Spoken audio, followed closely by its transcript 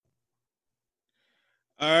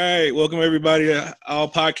All right, welcome everybody to All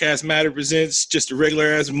Podcast Matter presents just a regular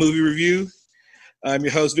ass movie review. I'm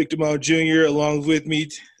your host Victor Moe Jr. Along with me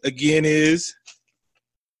again is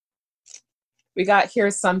we got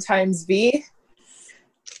here sometimes V.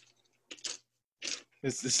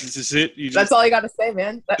 This is it. That's all you got to say,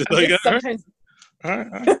 man. Sometimes. All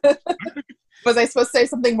right. Was I supposed to say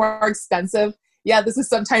something more extensive? Yeah, this is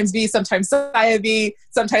sometimes V, sometimes Saya V,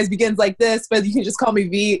 sometimes begins like this, but you can just call me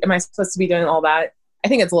V. Am I supposed to be doing all that? I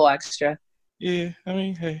think it's a little extra. Yeah, I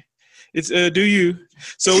mean, hey, it's do you?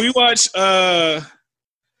 So we watched The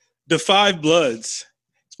Five Bloods.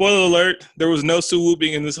 Spoiler alert: there was no Sue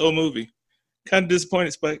whooping in this whole movie. Kind of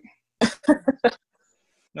disappointed, Spike.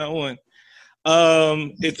 Not one.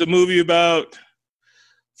 It's a movie about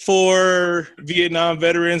 4 Vietnam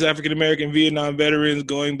veterans, African American Vietnam veterans,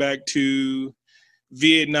 going back to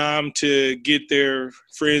Vietnam to get their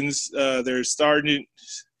friends, their sergeant.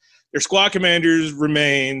 Their squad commander's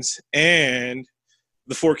remains and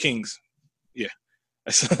the 4 kings. Yeah.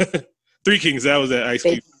 3 kings. That was that Ice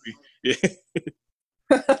Cube movie. Yeah.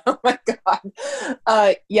 Oh my God.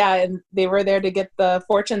 Yeah, and they were there to get the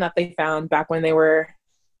fortune that they found back when they were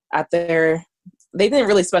at they didn't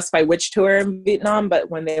really specify which tour in Vietnam, but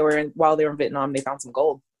while they were in Vietnam, they found some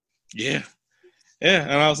gold. Yeah. Yeah.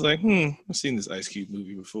 And I was like, I've seen this Ice Cube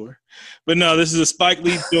movie before. But no, this is a Spike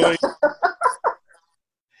Lee joint.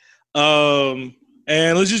 And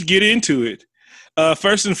let's just get into it.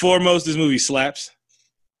 First and foremost, this movie slaps.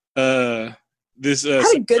 Had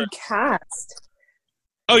a good cast.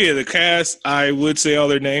 Oh yeah, the cast. I would say all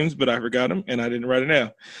their names, but I forgot them, and I didn't write it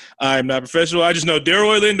down. I'm not professional. I just know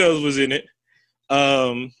Delroy Lindo's was in it.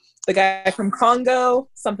 The guy from Congo,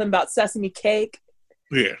 something about sesame cake.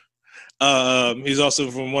 Yeah. He's also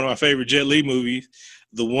from one of my favorite Jet Li movies,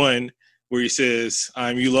 The One, where he says,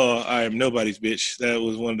 "I'm you law, I am nobody's bitch." That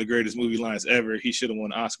was one of the greatest movie lines ever. He should have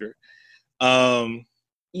won an Oscar.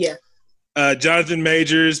 Yeah. Jonathan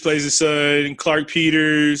Majors plays his son, Clark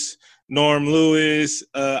Peters, Norm Lewis,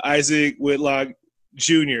 Isaac Whitlock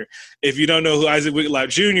Jr. If you don't know who Isaac Whitlock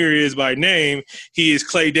Jr. is by name, he is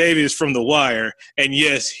Clay Davis from The Wire. And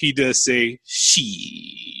yes, he does say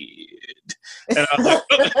shit. And I was like,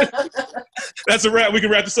 that's a wrap. We can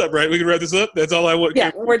wrap this up, right? We can wrap this up. That's all I want.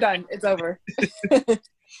 Yeah, we're done. It's over.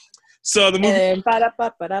 So the movie.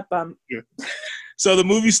 Yeah. So the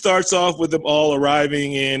movie starts off with them all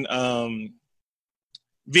arriving in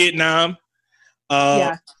Vietnam.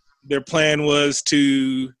 Their plan was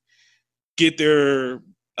to get their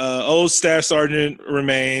old staff sergeant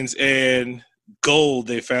remains and gold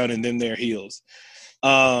they found in their heels.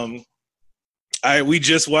 We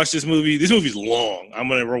just watched this movie. This movie's long. I'm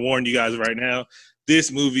going to warn you guys right now.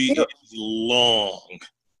 This movie is long.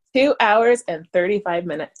 2 hours and 35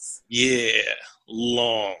 minutes. Yeah,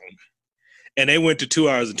 long. And they went to 2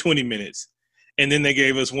 hours and 20 minutes. And then they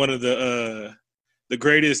gave us one of the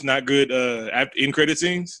greatest, not good end credit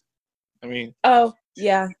scenes. I mean, oh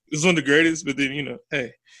yeah, it's one of the greatest. But then it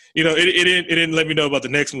didn't let me know about the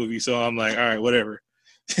next movie. So I'm like, all right, whatever.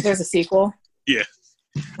 There's a sequel. Yeah.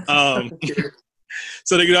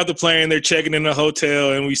 So they get out the plane, they're checking in the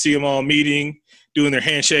hotel, and we see them all meeting, doing their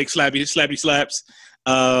handshake, slappy slaps.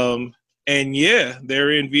 And yeah,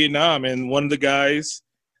 they're in Vietnam, and one of the guys,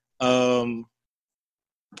 God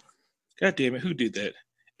damn it, who did that?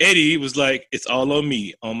 Eddie was like, "It's all on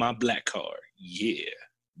me, on my black card." Yeah,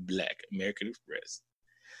 Black American Express.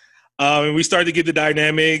 And we start to get the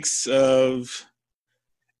dynamics of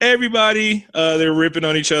everybody. They're ripping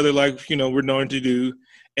on each other like, we're known to do.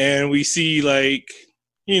 And we see they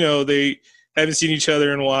haven't seen each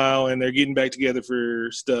other in a while and they're getting back together for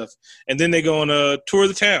stuff. And then they go on a tour of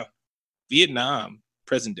the town, Vietnam,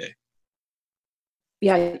 present day.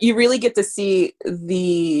 Yeah, you really get to see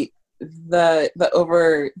basically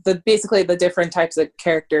the different types of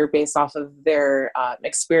character based off of their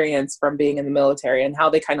experience from being in the military and how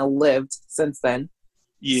they kind of lived since then.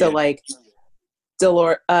 Yeah. So like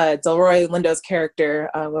Delroy Lindo's character,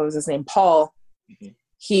 what was his name? Paul. Mm-hmm.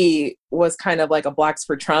 He was kind of like a Blacks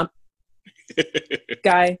for Trump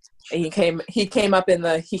guy, and he came up in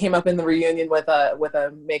the reunion with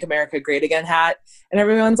a Make America Great Again hat, and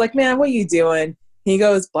everyone's like, "Man, what are you doing?" He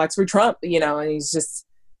goes, "Blacks for Trump," and he's just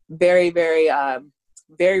very, very,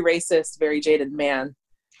 very racist, very jaded man.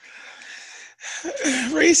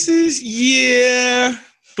 Racist, yeah,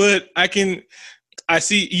 but I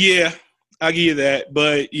see, yeah, I'll give you that,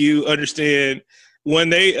 but you understand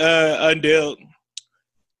when they unveiled.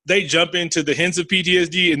 They jump into the hints of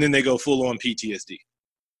PTSD and then they go full on PTSD.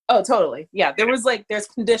 Oh, totally. Yeah. There's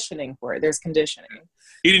conditioning for it. There's conditioning.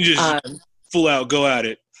 He didn't just full out go at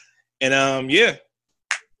it. And yeah.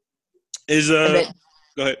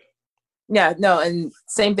 Go ahead. Yeah, no, and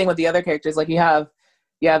same thing with the other characters. Like you have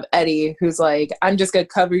Eddie, who's like, I'm just gonna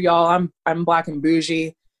cover y'all. I'm black and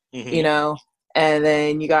bougie, you know. And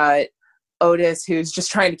then you got Otis, who's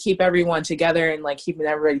just trying to keep everyone together and like keeping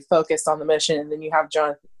everybody focused on the mission. And then you have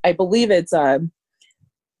John. I believe it was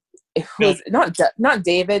not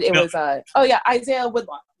David. It was Isaiah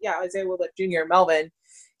Woodlock. Yeah, Isaiah Woodlock Jr. Melvin.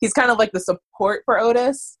 He's kind of like the support for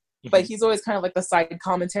Otis, but he's always kind of like the side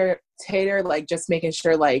commentator, like just making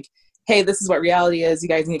sure like, hey, this is what reality is. You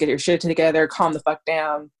guys need to get your shit together. Calm the fuck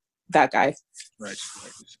down. That guy. Right.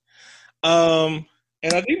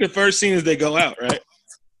 And I think the first scene is they go out, right?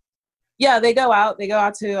 Yeah, they go out. They go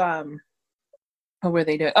out to what were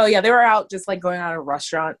they doing? Oh yeah, they were out just like going out to a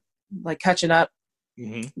restaurant, like catching up.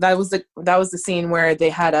 That was the scene where they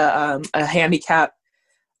had a handicapped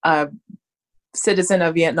citizen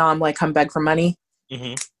of Vietnam like come beg for money.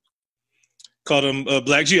 Called him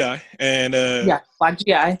Black GI, and Black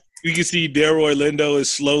GI. You can see Delroy Lindo is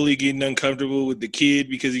slowly getting uncomfortable with the kid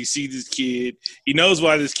because he sees this kid. He knows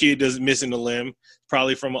why this kid doesn't missing a limb,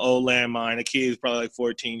 probably from an old landmine. The kid is probably like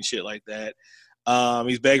 14, shit like that.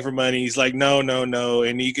 He's begging for money. He's like, no.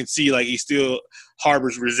 And you can see like he still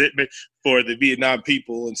harbors resentment for the Vietnam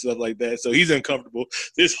people and stuff like that. So he's uncomfortable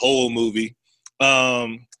this whole movie.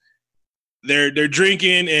 They're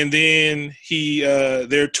drinking, and then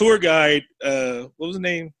their tour guide, what was his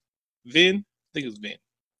name? Vin? I think it was Vin.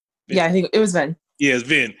 Yeah, I think it was Vin. Yeah, it's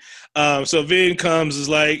Vin. So Vin comes, is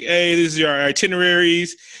like, hey, this is your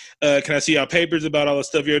itineraries. Can I see our papers about all the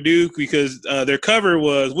stuff you'll do? Because their cover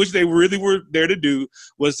was, which they really were there to do,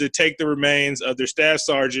 was to take the remains of their staff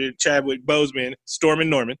sergeant, Chadwick Boseman, Stormin'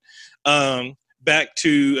 Norman, back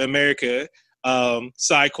to America.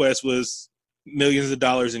 Side quest was millions of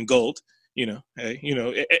dollars in gold.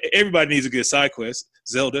 Everybody needs a good side quest.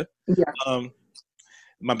 Zelda. Yeah.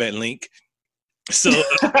 My bad, Link. So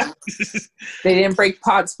they didn't break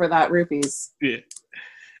pots for that rupees. Yeah.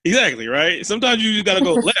 Exactly, right? Sometimes you just gotta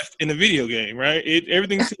go left in the video game, right?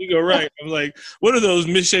 Everything seems to go right. I'm like, what are those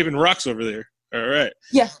misshapen rocks over there? All right.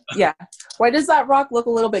 Yeah. Why does that rock look a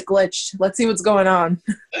little bit glitched? Let's see what's going on.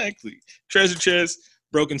 Exactly. Treasure chest,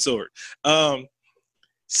 broken sword.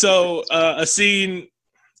 So a scene,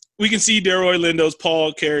 we can see Delroy Lindo's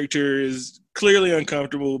Paul character is clearly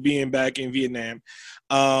uncomfortable being back in Vietnam.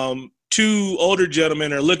 Two older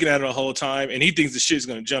gentlemen are looking at him the whole time, and he thinks the shit's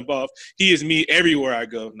going to jump off. He is me everywhere I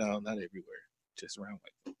go. No, not everywhere. Just around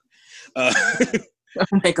like Oh,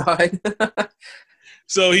 my God.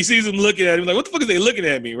 So he sees him looking at him like, what the fuck is they looking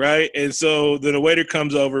at me, right? And so then the waiter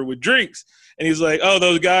comes over with drinks, and he's like, oh,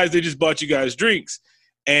 those guys, they just bought you guys drinks.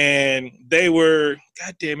 And they were,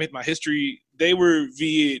 God damn it, my history, they were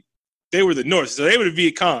the North, so they were the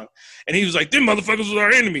Viet Cong. And he was like, them motherfuckers was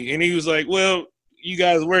our enemy. And he was like, well, you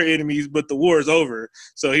guys were enemies, but the war is over.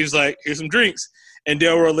 So he was like, here's some drinks. And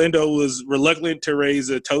Delroy Lindo was reluctant to raise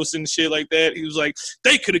a toast and shit like that. He was like,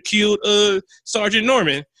 they could have killed Sergeant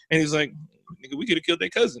Norman. And he's like, nigga, we could have killed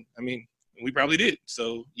their cousin. I mean, we probably did.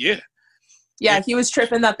 So, yeah. Yeah, he was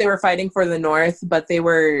tripping that they were fighting for the North, but they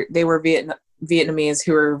were Vietnamese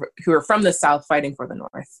who were from the South fighting for the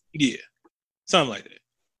North. Yeah, something like that.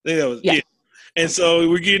 I think that was, yeah. And so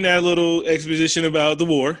we're getting that little exposition about the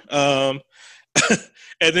war. And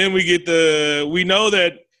then we know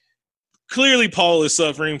that clearly Paul is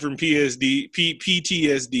suffering from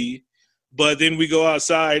PTSD, but then we go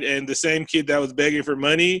outside and the same kid that was begging for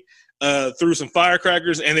money threw some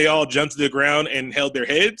firecrackers and they all jumped to the ground and held their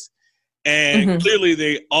heads. And clearly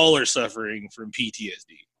they all are suffering from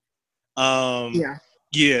PTSD.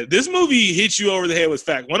 Yeah, this movie hits you over the head with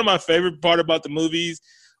fact. One of my favorite part about the movies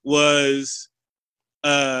was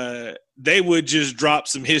they would just drop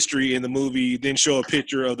some history in the movie, then show a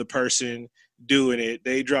picture of the person doing it.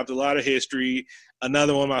 They dropped a lot of history.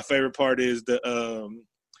 Another one of my favorite part is the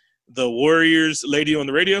Warriors lady on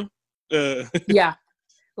the radio. Yeah,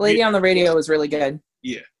 lady on the radio was really good.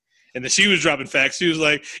 Yeah, and then she was dropping facts. She was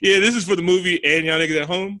like, yeah, this is for the movie and y'all niggas at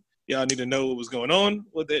home. Y'all need to know what was going on,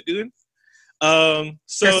 what they're doing. So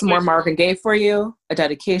there's some more Marvin Gaye for you, a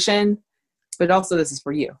dedication, but also this is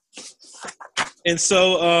for you. And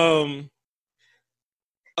so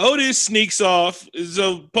Otis sneaks off.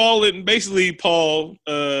 So Delroy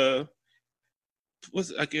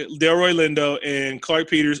Lindo and Clark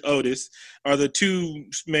Peters Otis are the two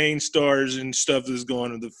main stars and stuff that's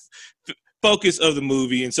going on, the focus of the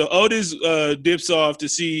movie. And so Otis dips off to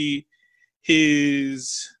see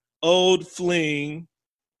his old fling.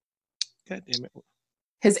 God damn it.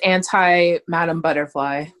 His anti-Madam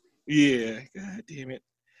Butterfly. Yeah, god damn it.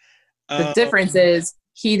 The difference is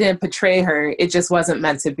he didn't betray her. It just wasn't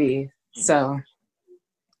meant to be. So.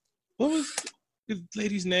 What was His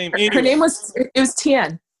lady's name. Her name was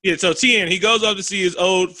Tien. Yeah, so Tien, he goes up to see his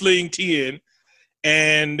old fleeing Tien,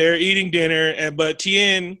 and they're eating dinner. But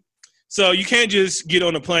Tien, so you can't just get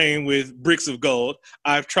on a plane with bricks of gold.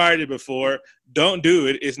 I've tried it before. Don't do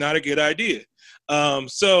it. It's not a good idea.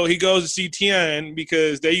 So he goes to see Tien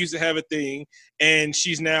because they used to have a thing, and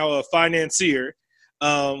she's now a financier.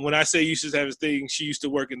 When I say used to have a thing, she used to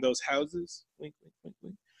work in those houses. Wink, wink, wink,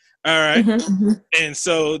 wink. All right. Mm-hmm. And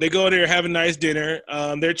so they go there, have a nice dinner.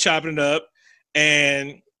 They're chopping it up,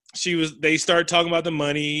 and they start talking about the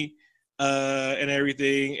money and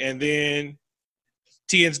everything. And then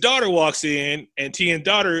Tien's daughter walks in, and Tien's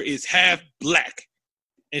daughter is half black,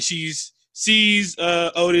 and she sees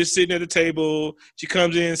Otis sitting at the table. She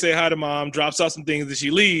comes in, say hi to mom, drops off some things, and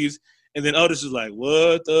she leaves. And then Otis is like,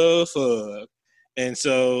 "What the fuck?" And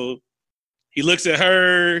so he looks at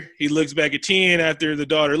her. He looks back at Tien after the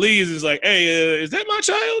daughter leaves. And is like, "Hey, is that my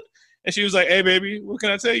child?" And she was like, "Hey, baby, what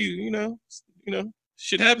can I tell you? You know,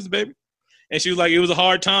 shit happens, baby." And she was like, "It was a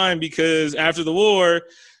hard time because after the war,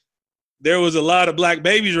 there was a lot of black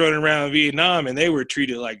babies running around Vietnam, and they were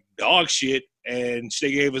treated like dog shit." And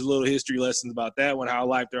she gave us little history lessons about that one, how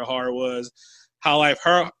life their hard was, how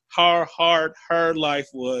hard her life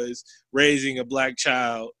was raising a black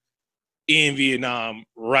child in Vietnam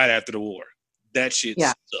right after the war. That shit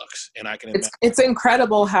sucks, and I can imagine. It's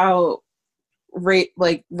incredible how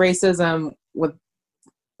racism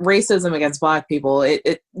against black people.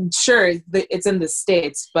 It's in the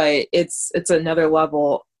States, but it's another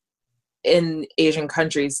level in Asian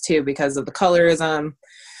countries too because of the colorism,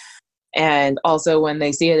 and also when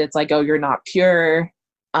they see it, it's like, oh, you're not pure.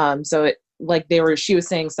 So it she was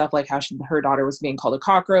saying stuff like how her daughter was being called a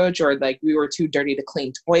cockroach, or like we were too dirty to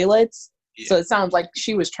clean toilets. Yeah. So it sounds like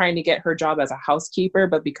she was trying to get her job as a housekeeper,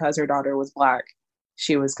 but because her daughter was black,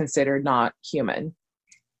 she was considered not human.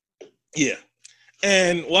 Yeah.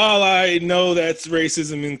 And while I know that's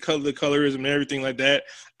racism and the colorism and everything like that,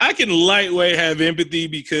 I can lightweight have empathy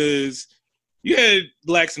because you had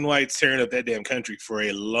blacks and whites tearing up that damn country for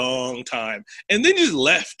a long time and then just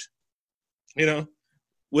left,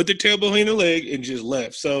 with their tail behind their leg and just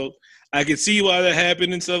left. So I can see why that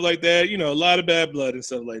happened and stuff like that. A lot of bad blood and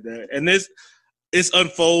stuff like that. And this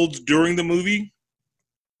unfolds during the movie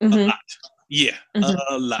a lot. Yeah,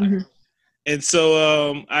 a lot. Mm-hmm. And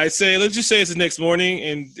so I say, let's just say it's the next morning.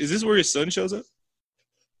 And is this where his son shows up?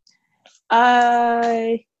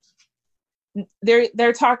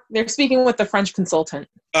 They're speaking with the French consultant.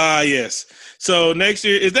 Yes. So next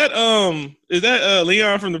year, is that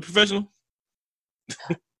Leon from The Professional?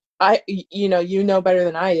 You know better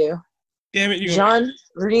than I do. Damn it. Jean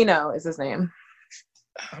Reno is his name.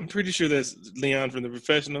 I'm pretty sure that's Leon from The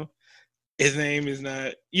Professional. His name is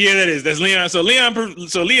not. Yeah, that is. That's Leon. So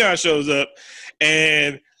Leon shows up,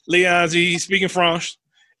 and he's speaking French,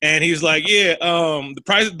 and he's like, "Yeah, the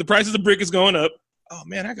price of the brick is going up." Oh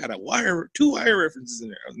man, I got two wire references in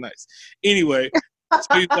there. That was nice. Anyway,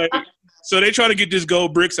 so he's like, so they try to get this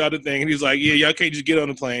gold bricks out of the thing, and he's like, "Yeah, y'all can't just get on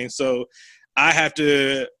the plane. So I have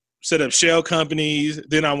to set up shell companies.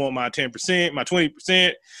 Then I want my 10%, my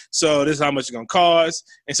 20%. So this is how much it's gonna cost."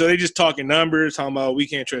 And so they just talking numbers, talking about we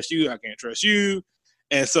can't trust you, I can't trust you.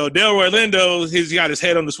 And so Delroy Lindo, he's got his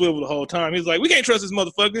head on the swivel the whole time. He's like, we can't trust this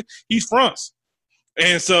motherfucker. He's France.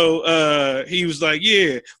 And so he was like,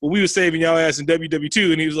 yeah, well, we were saving y'all ass in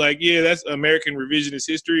WW2. And he was like, yeah, that's American revisionist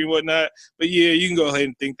history and whatnot. But yeah, you can go ahead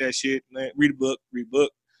and think that shit. Read a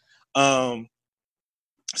book.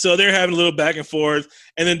 So they're having a little back and forth,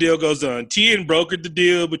 and then deal goes on. Tien brokered the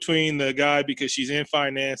deal between the guy because she's in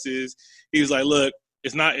finances. He was like, look,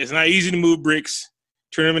 it's not easy to move bricks,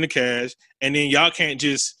 turn them into cash, and then y'all can't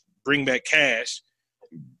just bring back cash.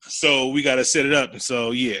 So we got to set it up. And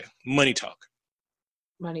so, yeah, money talk.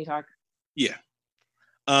 Yeah.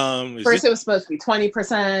 First it was supposed to be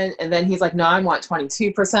 20%, and then he's like, no, I want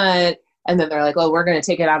 22%. And then they're like, oh, we're going to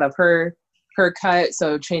take it out of her cut,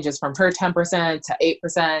 so it changes from her 10% to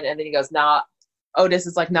 8%, and then he goes, nah. Otis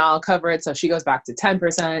is like, nah, I'll cover it, so she goes back to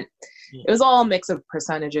 10%. It was all a mix of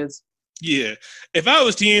percentages. Yeah, if I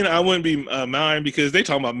was Tien, I wouldn't be mine because they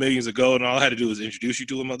talking about millions of gold, and all I had to do was introduce you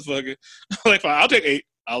to a motherfucker. Like, fine, I'll take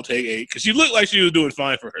 8, because she looked like she was doing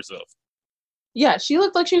fine for herself. Yeah, she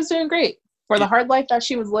looked like she was doing great for the hard life that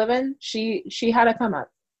she was living. She had a come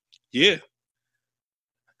up. Yeah.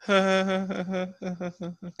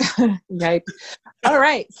 Right. All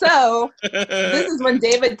right. So this is when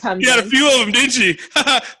David comes in. You had a few of them, didn't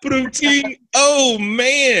she? Oh,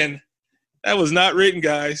 man. That was not written,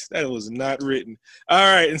 guys. That was not written.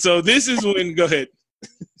 All right. And so this is when, go ahead.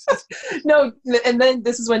 No, and then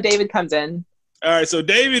this is when David comes in. All right. So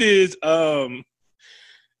David is,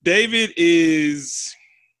 David is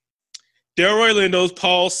Delroy Lindo's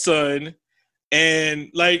Paul's son, and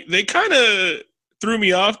like they kind of threw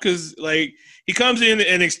me off because like he comes in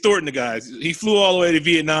and extorting the guys. He flew all the way to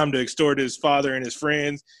Vietnam to extort his father and his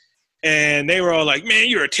friends, and they were all like, "Man,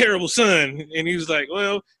 you're a terrible son." And he was like,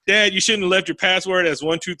 "Well, Dad, you shouldn't have left your password as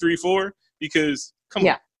 1234 because come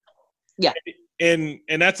on." Yeah. And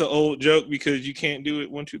that's an old joke because you can't do it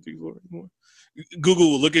 1234 anymore. Google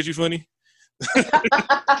will look at you funny.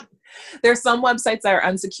 There's some websites that are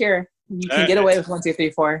unsecure. You can get away with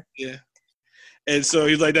 1234. Yeah. And so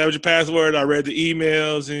he's like, that was your password. I read the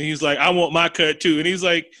emails. And he's like, I want my cut too. And he's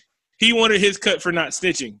like, he wanted his cut for not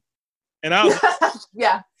snitching. And I was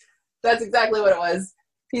yeah, that's exactly what it was.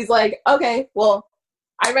 He's like, okay, well,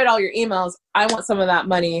 I read all your emails. I want some of that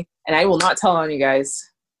money and I will not tell on you guys.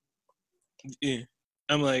 Yeah.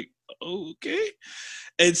 I'm like, okay.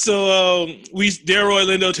 And so Delroy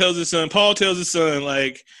Lindo tells his son, Paul tells his son,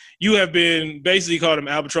 like, you have been basically called him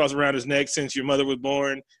albatross around his neck since your mother was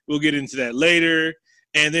born. We'll get into that later.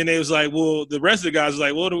 And then it was like, well, the rest of the guys was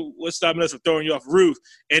like, well, what's stopping us from throwing you off the roof?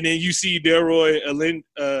 And then you see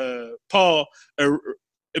Paul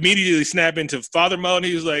immediately snap into father mode. And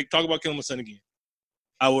he was like, talk about killing my son again.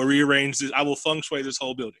 I will rearrange this. I will feng shui this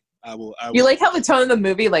whole building. I will. You like how the tone of the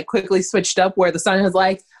movie like quickly switched up where the son was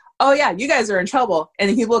like, oh yeah, you guys are in trouble.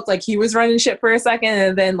 And he looked like he was running shit for a second.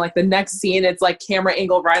 And then like the next scene, it's like camera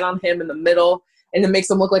angle right on him in the middle. And it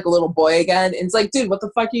makes him look like a little boy again. And it's like, dude, what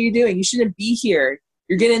the fuck are you doing? You shouldn't be here.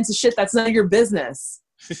 You're getting into shit that's none of your business.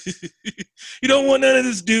 You don't want none of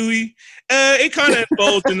this, Dewey. It kind of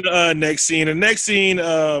unfolds in the next scene. The next scene,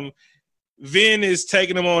 Vin is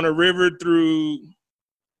taking him on a river through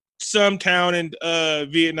some town in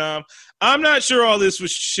Vietnam. I'm not sure all this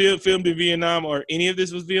was filmed in Vietnam or any of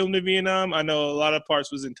this was filmed in Vietnam. I know a lot of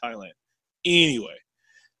parts was in Thailand. Anyway.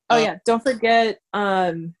 Oh yeah, don't forget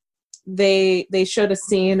they showed a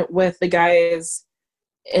scene with the guys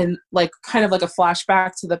in like kind of like a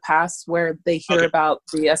flashback to the past where they hear about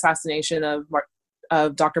the assassination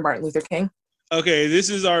of Dr. Martin Luther King. Okay,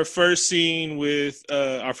 this is our first scene with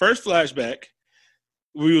our first flashback.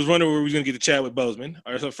 We was wondering where we was going to get to chat with Bozeman.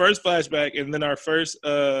 Our first flashback, and then our first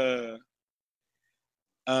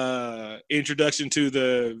introduction to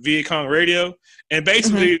the Viet Cong radio. And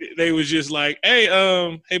basically, they was just like,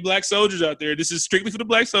 hey, black soldiers out there, this is strictly for the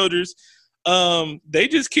black soldiers. They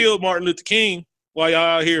just killed Martin Luther King while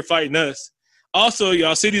y'all out here fighting us. Also,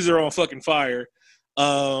 y'all cities are on fucking fire.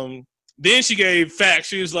 Then she gave facts.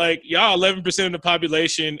 She was like, y'all 11% of the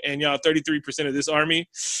population and y'all 33% of this army.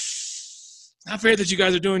 Not fair that you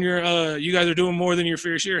guys are doing more than your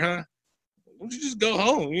fair share, huh? Why don't you just go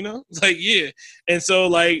home, you know? It's like, yeah. And so,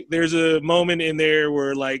 like, there's a moment in there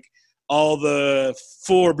where, like, all the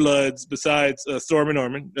four bloods besides Storm and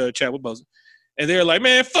Norman, Chadwick Boseman, and they're like,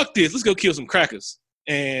 man, fuck this. Let's go kill some crackers.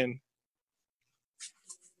 And,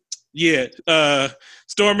 yeah,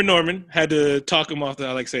 Storm and Norman had to talk him off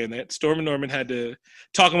I like saying that. Storm and Norman had to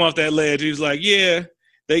talk him off that ledge. He was like, yeah,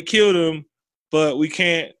 they killed him, but we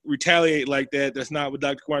can't retaliate like that. That's not what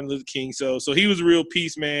Dr. Martin Luther King. So he was a real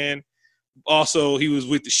peace man. Also, he was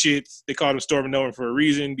with the shits. They called him Storm and Norman for a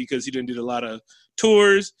reason because he did a lot of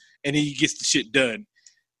tours and he gets the shit done.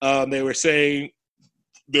 They were saying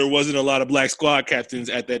there wasn't a lot of black squad captains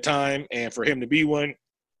at that time, and for him to be one,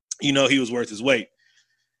 he was worth his weight.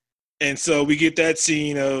 And so we get that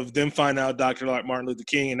scene of them find out Dr. Martin Luther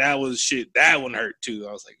King, and that was shit. That one hurt too.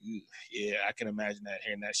 I was like, yeah, I can imagine that,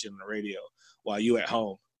 hearing that shit on the radio while you at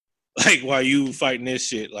home, like while you fighting this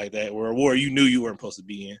shit like that, or a war you knew you weren't supposed to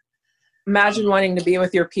be in. Imagine wanting to be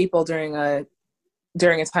with your people during a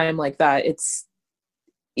time like that.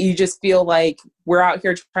 You just feel like we're out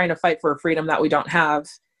here trying to fight for a freedom that we don't have,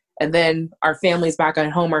 and then our families back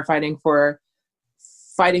at home are fighting for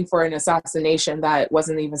an assassination that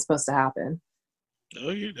wasn't even supposed to happen.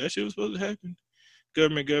 Oh yeah, that shit was supposed to happen.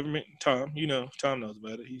 Government. Tom, Tom knows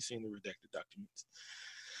about it. He's seen the redacted documents.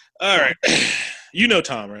 All right, you know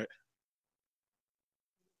Tom, right?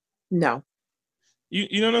 No.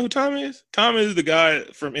 You don't know who Tom is? Tom is the guy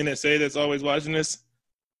from NSA that's always watching this.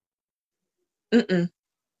 Mm-mm.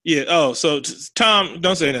 Yeah. Oh, so Tom,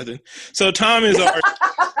 don't say nothing. So Tom is our.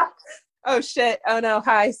 Oh shit! Oh no!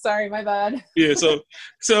 Hi, sorry, my bad. Yeah.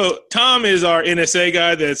 So Tom is our NSA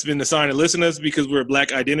guy that's been assigned to listen to us because we're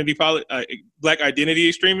black identity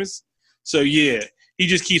extremists. So yeah, he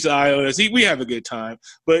just keeps an eye on us. We have a good time,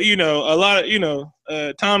 but a lot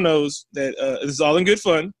of Tom knows that this is all in good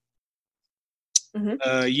fun.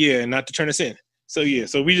 Mm-hmm. Yeah, not to turn us in. So yeah,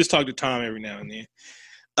 so we just talk to Tom every now and then.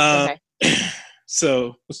 Okay.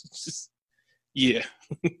 So yeah,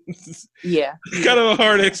 Yeah. Kind of a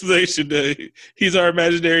hard explanation. He's our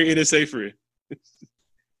imaginary NSA friend.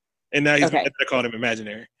 And now he's mad that I called him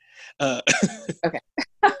imaginary. Okay.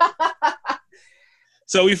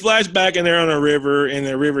 So we flash back and they're on a river in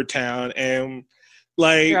a river town, and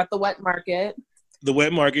like you're at the wet market. The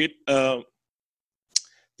wet market.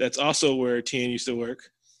 That's also where Tien used to work.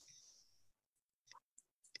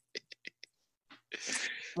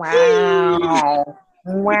 Wow.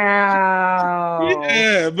 Wow.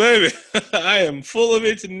 Yeah, baby. I am full of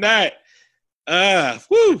it tonight.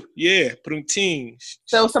 Woo. Yeah.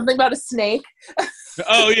 So something about a snake.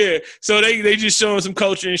 Oh yeah. So they just showing some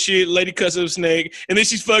culture and shit. Lady cuts up a snake, and then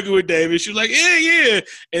she's fucking with David. She's like, yeah.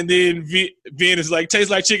 And then Vin is like, tastes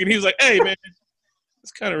like chicken. He was like, hey man,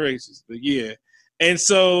 it's kind of racist, but yeah. And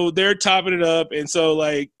so they're topping it up, and so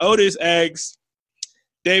like Otis asks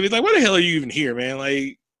David, like, why the hell are you even here, man?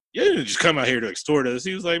 Like, you didn't just come out here to extort us.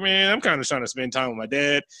 He was like, man, I'm kind of trying to spend time with my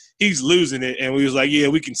dad. He's losing it, and we was like, yeah,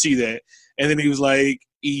 we can see that. And then he was like,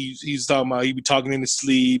 he's talking about he be talking in his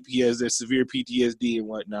sleep. He has that severe PTSD and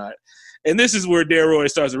whatnot. And this is where Delroy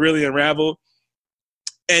starts to really unravel.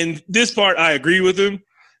 And this part, I agree with him.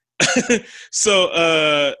 So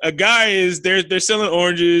a guy they're selling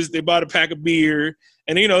oranges. They bought a pack of beer,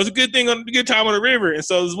 and it's a good time on the river. And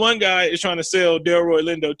so this one guy is trying to sell Delroy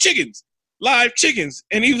Lindo live chickens,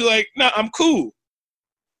 and he was like, "Nah, I'm cool."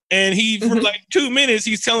 And for like 2 minutes,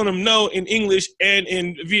 he's telling them no in English and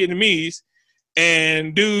in Vietnamese.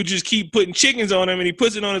 And dude just keep putting chickens on him, and he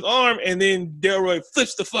puts it on his arm, and then Delroy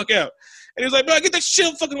flips the fuck out. And he's like, bro, get that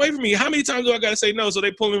shit fucking away from me. How many times do I got to say no? So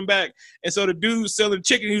they pull him back. And so the dude selling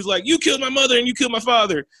chicken, he was like, you killed my mother and you killed my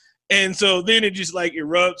father. And so then it just like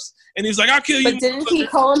erupts. And he's like, I'll kill you. But didn't he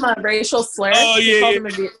call him a racial slur? Oh, yeah.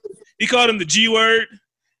 He called him the G word.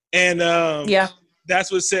 And that's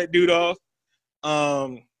what set dude off.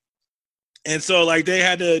 And so like they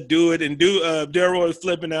had to do it, and Delroy was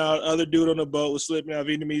flipping out. Other dude on the boat was flipping out.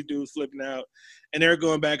 Vietnamese dude was flipping out. And they're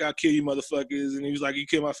going back, I'll kill you motherfuckers. And he was like, you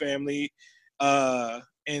killed my family.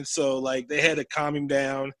 And so like they had to calm him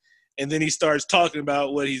down. And then he starts talking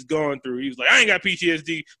about what he's going through. He was like, I ain't got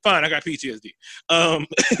PTSD. Fine, I got PTSD.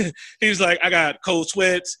 He was like, I got cold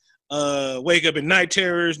sweats, wake up in night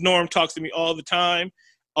terrors. Norm talks to me all the time.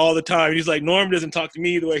 He's like, Norm doesn't talk to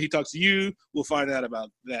me the way he talks to you. We'll find out about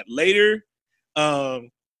that later. But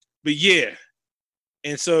yeah.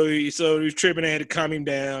 And so he was tripping. I had to calm him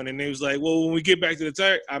down. And he was like, well, when we get back to the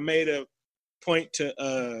tire, I made a point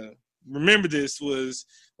to remember this was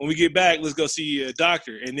when we get back, let's go see a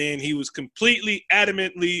doctor. And then he was completely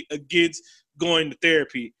adamantly against going to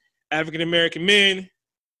therapy. African-American men,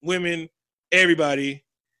 women, everybody,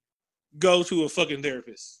 go to a fucking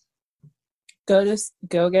therapist.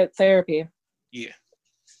 Go get therapy. Yeah.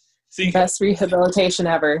 See, best rehabilitation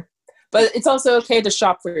ever. But it's also okay to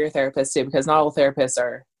shop for your therapist too, because not all therapists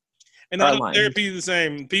are. And not all therapy is the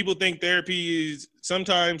same. People think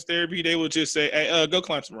sometimes therapy, they will just say, hey, go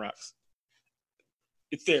climb some rocks.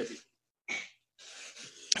 It's therapy.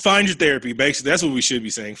 Find your therapy, basically. That's what we should be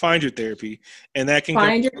saying. Find your therapy. And that can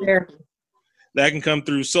That can come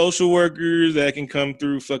through social workers, that can come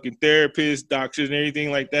through fucking therapists, doctors, and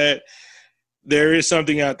everything like that. There is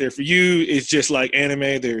something out there for you. It's just like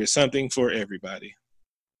anime. There is something for everybody.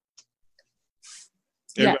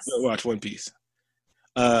 Everybody watch One Piece.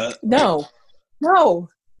 No.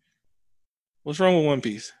 What's wrong with One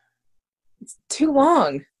Piece? It's too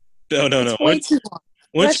long. No. It's way too long.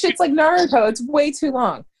 That shit's like Naruto. It's way too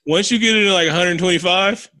long. Once you get into like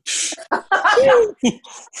 125, I don't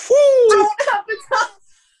have the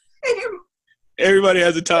time. Everybody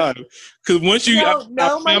has a time. Because once you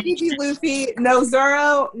no Mikey D. Luffy, no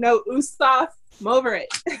Zoro, no Usopp. I'm over it.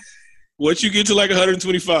 Once you get to like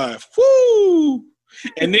 125, whoo!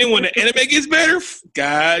 And then when the anime gets better,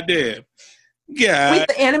 goddamn. Yeah. Wait,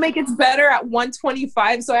 the anime gets better at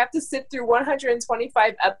 125, so I have to sit through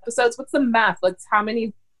 125 episodes. What's the math? That's how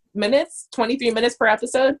many minutes? 23 minutes per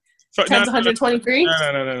episode? Times 123?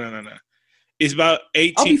 No. It's about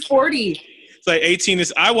 18. I'll be 40. It's like 18.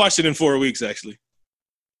 I watched it in 4 weeks, actually.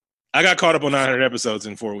 I got caught up on 900 episodes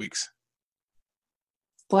in 4 weeks.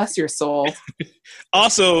 Bless your soul.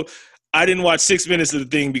 Also, I didn't watch 6 minutes of the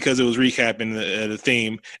thing because it was recapping the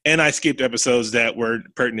theme, and I skipped episodes that were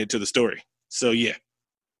pertinent to the story. So, yeah.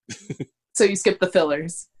 So you skipped the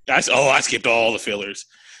fillers. I skipped all the fillers.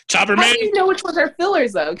 Chopper How Man. do you know which ones are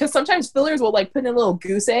fillers, though? Because sometimes fillers will like put in little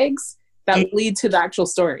goose eggs that lead to the actual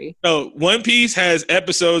story. No, One Piece has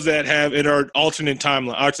episodes that have in our alternate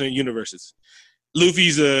timeline, alternate universes.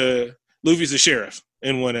 Luffy's a sheriff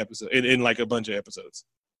in one episode, in like a bunch of episodes.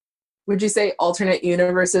 Would you say alternate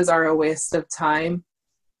universes are a waste of time?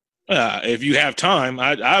 If you have time,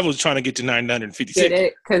 I was trying to get to 956. Get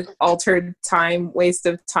it? Because altered time, waste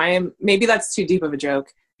of time. Maybe that's too deep of a joke.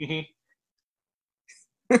 Mm-hmm.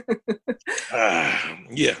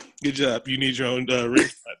 Yeah, good job. You need your own ring.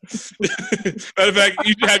 Matter of fact,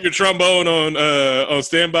 you should have your trombone on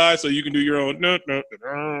standby so you can do your own.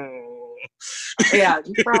 Yeah.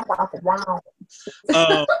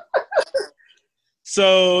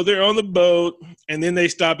 So they're on the boat, and then they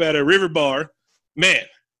stop at a river bar, man,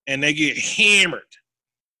 and they get hammered.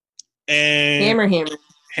 And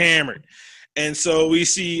hammered. And so we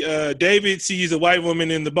see David sees a white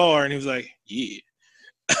woman in the bar, and he was like, yeah.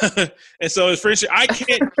 And so his friendship, I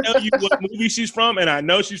can't tell you what movie she's from, and I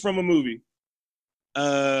know she's from a movie.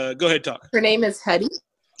 Go ahead, talk. Her name is Hetty.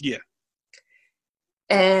 Yeah.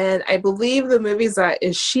 And I believe the movies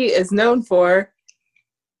that she is known for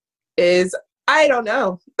is, I don't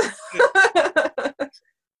know.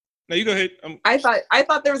 No, you go ahead. I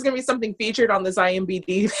thought there was going to be something featured on this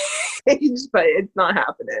IMDb page, but it's not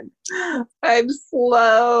happening. I'm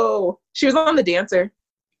slow. She was on The Dancer.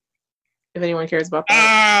 If anyone cares about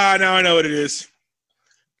that. Now I know what it is.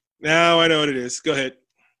 Go ahead.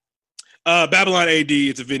 Babylon AD,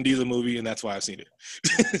 it's a Vin Diesel movie, and that's why I've seen it.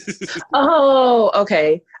 Oh,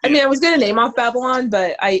 okay. Yeah. I mean, I was going to name off Babylon,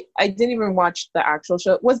 but I didn't even watch the actual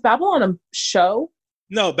show. Was Babylon a show?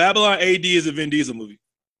 No, Babylon AD is a Vin Diesel movie.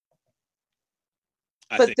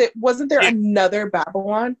 Wasn't there another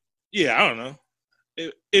Babylon? Yeah, I don't know.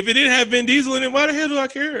 If it didn't have Vin Diesel in it, why the hell do I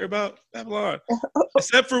care about Babylon?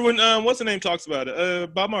 Except for when what's the name talks about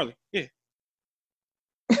it? Bob Marley. Yeah.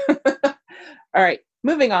 All right,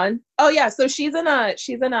 moving on. Oh yeah, so she's in a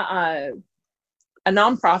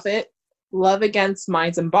nonprofit, Love Against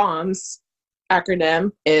Mines and Bombs.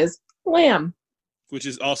 Acronym is LAM, which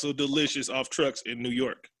is also delicious off trucks in New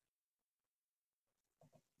York.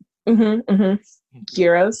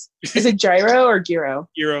 Gyros. Is it gyro or gyro?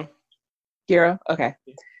 Gyro. Okay.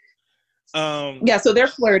 Yeah, so they're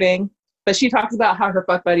flirting, but she talks about how her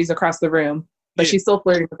fuck buddy's across the room, but she's still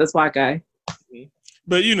flirting with this black guy.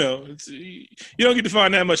 But you don't get to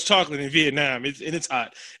find that much chocolate in Vietnam, and it's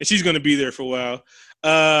hot, and she's going to be there for a while.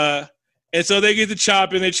 And so they get to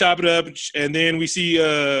chop, and they chop it up, and then we see,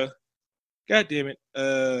 God damn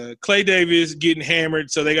it, Clay Davis getting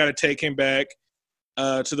hammered, so they got to take him back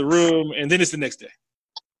to the room, and then it's the next day.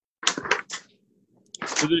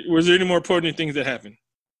 Was there any more important things that happened?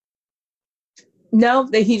 No,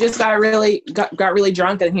 he just got really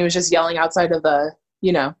drunk, and he was just yelling outside of the,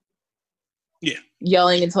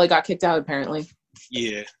 yelling until he got kicked out, apparently.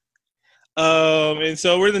 Yeah. And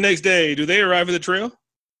so we're the next day. Do they arrive at the trail,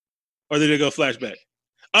 or do they go flashback?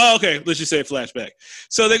 Oh, okay. Let's just say flashback.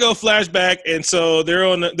 So they go flashback, and so they're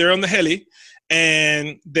on the heli,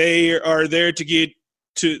 and they are there to get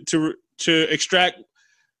to extract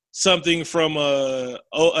something from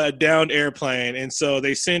a downed airplane, and so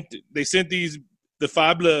they sent the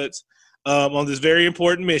Five Bloods on this very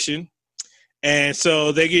important mission, and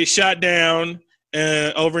so they get shot down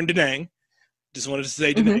over in Da Nang. Just wanted to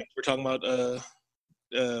say Da Nang. We're talking about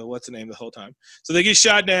what's the name the whole time. So they get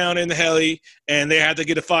shot down in the heli, and they have to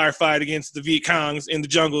get a firefight against the Viet Congs in the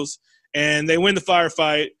jungles, and they win the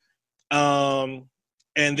firefight.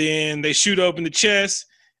 And then they shoot open the chest,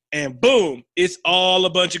 and boom, it's all a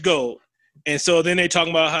bunch of gold. And so then they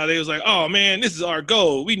talking about how they was like, oh man, this is our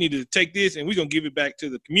gold. We need to take this and we're going to give it back to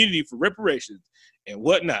the community for reparations and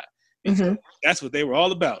whatnot. And so that's what they were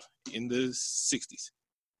all about in the 60s.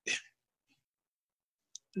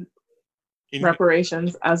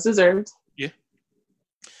 Reparations as deserved. Yeah.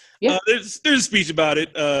 Yeah. There's a speech about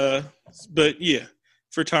it. But yeah,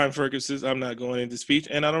 for time purposes, I'm not going into speech,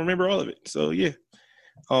 and I don't remember all of it. So yeah.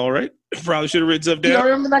 All right. Probably should have written stuff down. You don't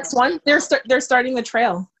remember the next one? They're starting the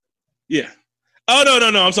trail. Yeah. Oh no.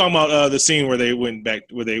 I'm talking about the scene where they went back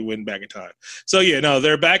in time. So yeah, no,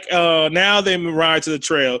 they're back. Now they ride to the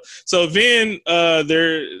trail. So then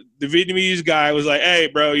the Vietnamese guy was like, "Hey,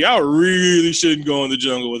 bro, y'all really shouldn't go in the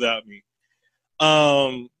jungle without me.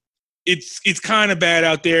 It's kind of bad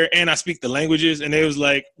out there, and I speak the languages." And they was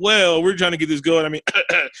like, "Well, we're trying to get this going. I mean,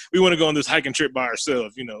 we want to go on this hiking trip by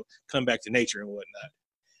ourselves, come back to nature and whatnot."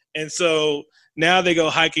 And so now they go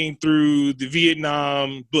hiking through the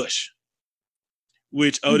Vietnam bush,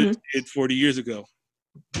 which Otis did 40 years ago.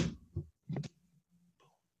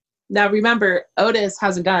 Now remember, Otis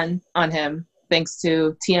has a gun on him thanks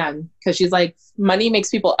to Tien, because she's like, money makes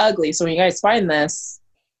people ugly. So when you guys find this,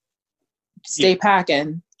 stay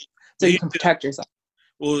packing so you can protect yourself.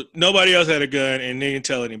 Well, nobody else had a gun, and they didn't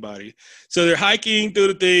tell anybody. So they're hiking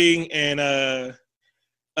through the thing, and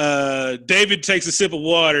David takes a sip of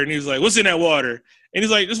water, and he was like, "What's in that water?" And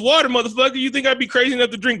he's like, this water, motherfucker. You think I'd be crazy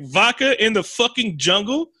enough to drink vodka in the fucking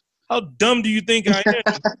jungle? How dumb do you think I am?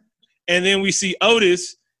 And then we see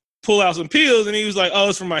Otis pull out some pills, and he was like, oh,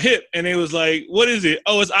 it's for my hip. And it was like, what is it?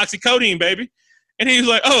 Oh, it's oxycodone, baby. And he was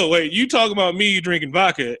like, oh, wait, you talking about me drinking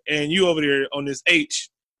vodka, and you over there on this H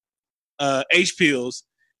pills.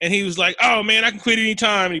 And he was like, oh, man, I can quit any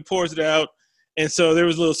time. And he pours it out. And so there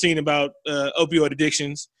was a little scene about opioid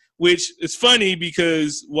addictions, which is funny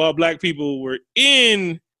because while black people were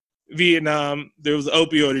in Vietnam, there was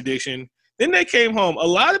opioid addiction. Then they came home. A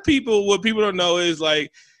lot of people, what people don't know is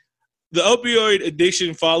like the opioid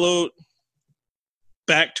addiction followed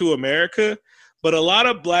back to America, but a lot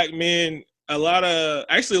of black men, a lot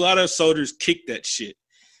of soldiers kicked that shit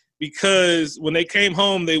because when they came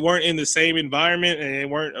home, they weren't in the same environment and they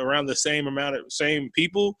weren't around the same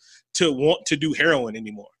people to want to do heroin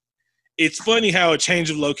anymore. It's funny how a change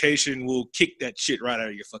of location will kick that shit right out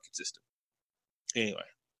of your fucking system. Anyway.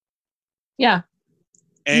 Yeah.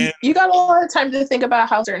 And you got a lot of time to think about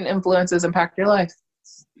how certain influences impact your life.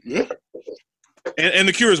 Yeah. And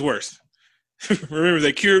the cure is worse. Remember,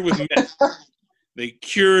 they cured with meth. They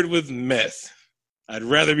cured with meth. I'd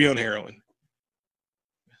rather be on heroin.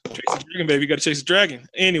 Chase the dragon, baby. You got to chase the dragon.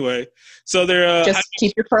 Anyway, so they're just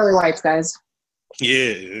keep your pearly whites, guys.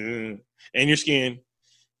 Yeah, and your skin,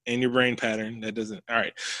 and your brain pattern. That doesn't. All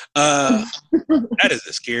right. That is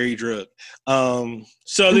a scary drug.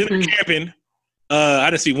 So they're camping. I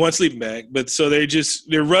didn't see one sleeping bag, but so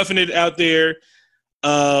they're roughing it out there.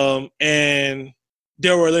 And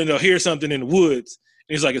Del Orlando hears something in the woods,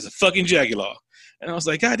 and he's like, "It's a fucking jaguar." And I was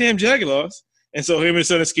like, "Goddamn jaguars!" And so him and his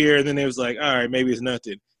son are scared. And then they was like, "All right, maybe it's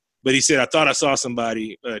nothing." But he said, "I thought I saw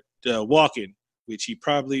somebody walking," which he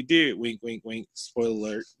probably did. Wink, wink, wink. Spoiler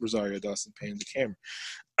alert: Rosario Dawson panned the camera.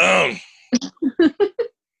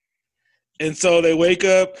 And so they wake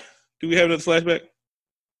up. Do we have another flashback?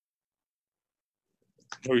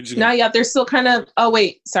 Not yet. They're still kind of. Oh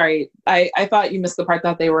wait, sorry. I thought you missed the part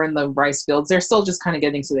that they were in the rice fields. They're still just kind of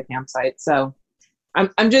getting to the campsite. So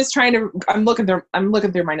I'm just trying to. I'm looking through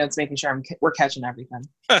my notes, making sure we're catching everything.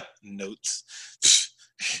 Notes.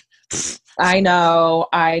 I know.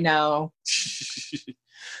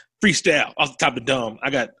 Freestyle off the top of the dome.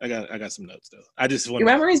 I got some notes though. I just want your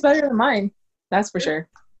memory's better than mine. That's for sure.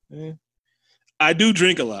 Yeah. I do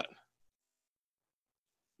drink a lot.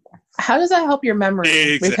 How does that help your memory?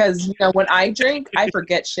 Exactly. Because when I drink, I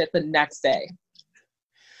forget shit the next day.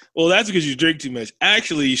 Well, that's because you drink too much.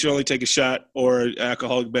 Actually, you should only take a shot or an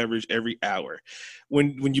alcoholic beverage every hour.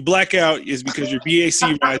 When you black out is because your BAC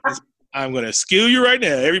rises. I'm going to skill you right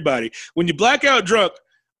now, everybody. When you black out drunk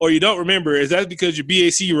or you don't remember, is that because your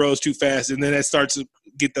BAC rose too fast and then that starts to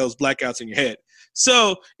get those blackouts in your head.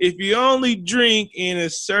 So if you only drink a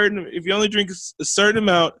certain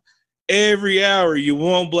amount every hour, you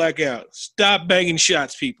won't black out. Stop banging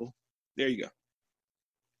shots, people. There you go.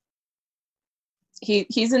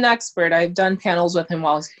 He's an expert. I've done panels with him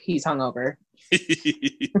while he's hungover.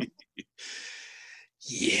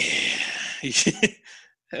 Yeah.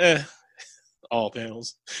 All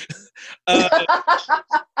panels.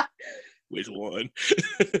 Which one?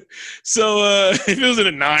 So if it was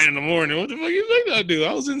at 9 a.m, what the fuck you think I'd do?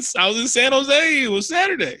 I was in San Jose. It was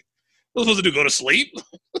Saturday. What was I supposed to do? Go to sleep?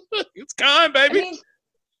 It's con, baby. I mean,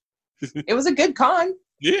 it was a good con.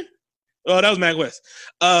 Yeah. Oh, that was Mac West.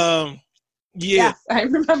 Yeah, I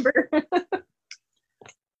remember.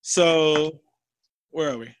 So,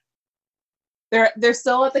 where are we? They're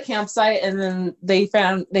still at the campsite, and then they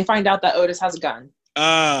find out that Otis has a gun.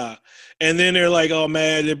 And then they're like, oh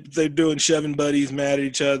man, they're doing shoving buddies, mad at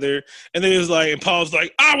each other. And then it was like, and Paul's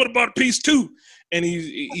like, I would have bought a piece too. And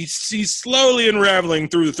he's slowly unraveling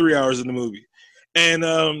through the 3 hours of the movie. And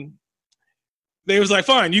they was like,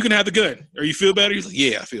 fine, you can have the gun. Or you feel better? He's like,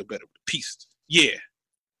 yeah, I feel better with the piece. Yeah.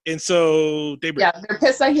 And so they're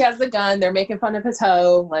pissed that he has the gun. They're making fun of his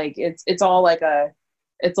hoe. Like it's all like a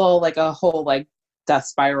whole like death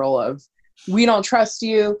spiral of we don't trust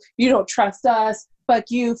you, you don't trust us, fuck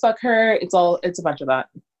you, fuck her. It's a bunch of that.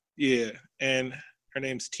 Yeah, and her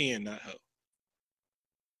name's Tien, not Ho.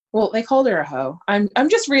 Well, they called her a hoe. I'm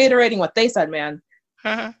just reiterating what they said, man.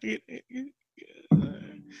 Little bit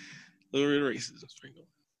of racism sprinkle.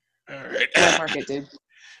 All right. Black market, dude.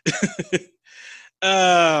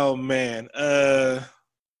 Oh man.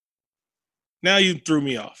 Now you threw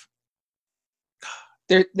me off.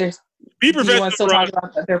 They're be professional. You want to still talk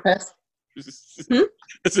about that they're pissed?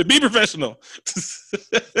 I said, be professional.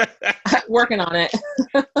 Working on it.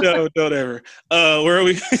 No, don't ever. Where are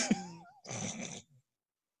we?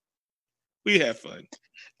 We have fun.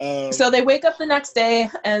 So they wake up the next day,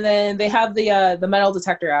 and then they have the metal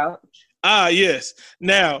detector out. Yes.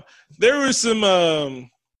 Now, there were some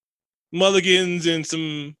mulligans and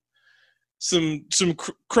some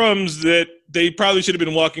crumbs that they probably should have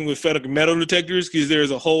been walking with metal detectors, because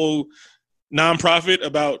there's a whole nonprofit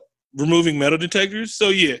about removing metal detectors. So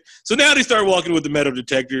yeah. So now they start walking with the metal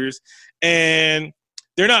detectors, and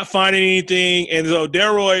they're not finding anything. And so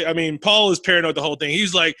Paul is paranoid the whole thing.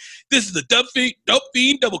 He's like, this is the dope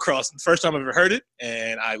fiend double cross. The first time I've ever heard it,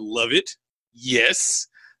 and I love it. Yes.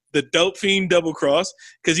 The dope fiend double cross,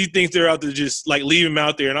 because he thinks they're out to just like leave him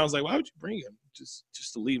out there. And I was like, why would you bring him? Just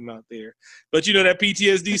to leave him out there. But you know, that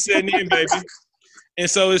PTSD setting in, baby. And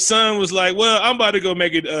so his son was like, well, I'm about to go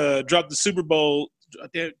make it drop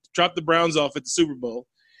the Browns off at the Super Bowl.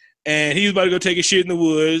 And he's about to go take a shit in the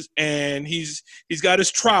woods, and he's got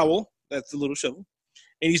his trowel, that's the little shovel,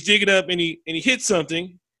 and he's digging up, and he hits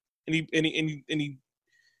something, and he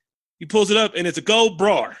pulls it up, and it's a gold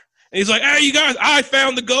bra. And he's like, hey, you guys, I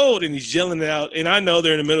found the gold. And he's yelling it out. And I know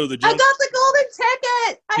they're in the middle of the jungle. I got the golden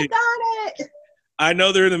ticket. I got it. I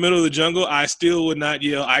know they're in the middle of the jungle. I still would not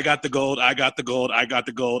yell, I got the gold, I got the gold, I got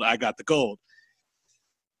the gold, I got the gold.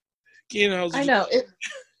 You know, I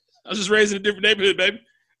was just raised in a different neighborhood, baby.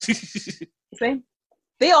 Same.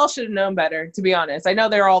 They all should have known better, to be honest. I know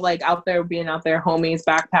they're all like out there being out there, homies,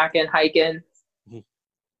 backpacking, hiking.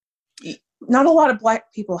 Mm-hmm. Not a lot of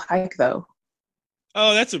Black people hike, though.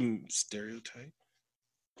 Oh, that's a stereotype.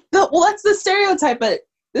 No, well, that's the stereotype, but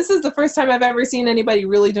this is the first time I've ever seen anybody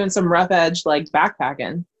really doing some rough edge, like,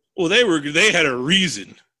 backpacking. Well, they had a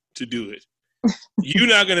reason to do it. You're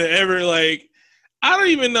not going to ever, like, I don't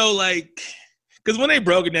even know, like, because when they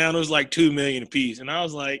broke it down, it was like $2 million a piece. And I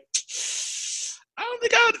was like, I don't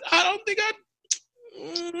think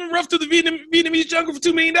I'd rough through the Vietnamese jungle for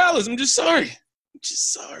 $2 million. I'm just sorry.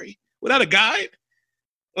 Without a guide?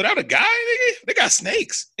 They got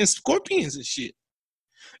snakes and scorpions and shit.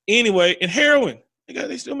 Anyway, and heroin.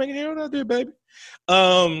 They still making heroin out there, baby.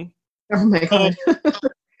 Oh my God.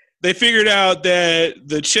 They figured out that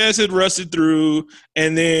the chest had rusted through,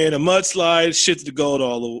 and then a mudslide shits the gold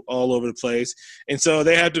all over the place. And so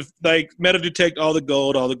they have to like metal detect all the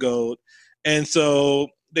gold. And so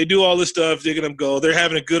they do all this stuff, digging up gold. They're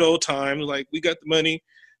having a good old time. Like, we got the money.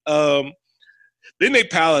 Then they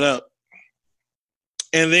pile it up.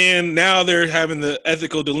 And then now they're having the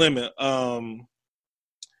ethical dilemma.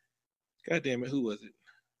 God damn it, who was it?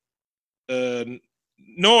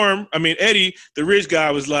 Eddie, the rich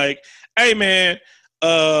guy, was like, hey, man,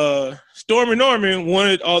 Stormy Norman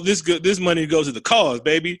wanted all this money to go to the cause,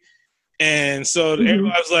 baby. And so everybody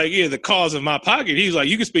was like, yeah, the cause of my pocket. He was like,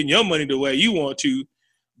 you can spend your money the way you want to,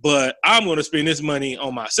 but I'm going to spend this money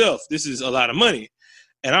on myself. This is a lot of money.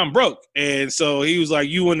 And I'm broke. And so he was like,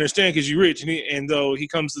 you understand because you're rich. And though he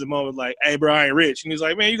comes to the moment like, hey, bro, I ain't rich. And he's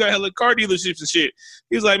like, man, you got hella car dealerships and shit.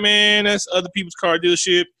 He's like, man, that's other people's car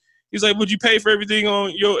dealership. He's like, would you pay for everything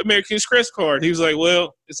on your American Express card? He was like,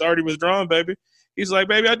 well, it's already withdrawn, baby. He's like,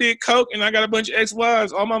 baby, I did coke and I got a bunch of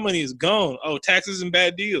ex-wives. All my money is gone. Oh, taxes and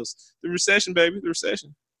bad deals. The recession, baby, the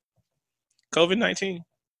recession. COVID-19.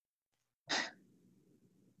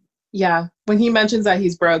 Yeah, when he mentions that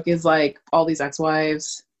he's broke, is like all these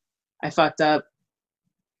ex-wives, I fucked up.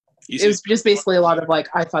 It was just basically a lot of like,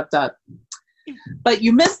 I fucked up. But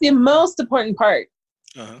you missed the most important part.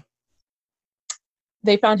 Uh-huh.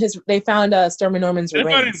 They found Stormy Norman's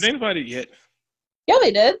remains. They didn't find it yet. Yeah,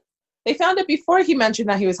 they did. They found it before he mentioned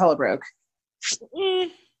that he was hella broke. I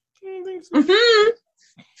don't think so. Mm-hmm.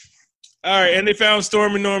 All right, and they found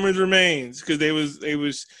Stormy Norman's remains because they was. I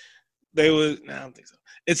don't think so.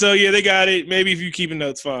 And so yeah, they got it. Maybe if you keep a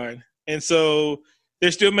notes, fine. And so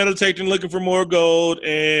they're still metal detecting, looking for more gold,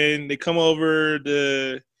 and they come over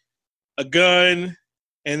a gun,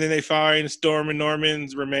 and then they find Stormy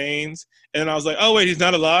Norman's remains. And I was like, oh wait, he's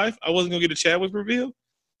not alive. I wasn't gonna get a Chadwick reveal.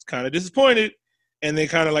 It's kind of disappointed. And they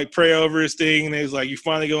kind of like pray over his thing, and they was like, you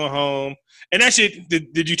finally going home. And that shit,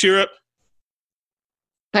 did you tear up?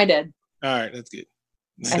 I did. All right, that's good.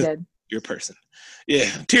 I did. You're a person. Yeah,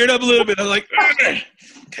 teared up a little bit. I was like,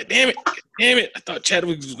 God damn it. I thought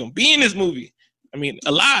Chadwick was going to be in this movie. I mean,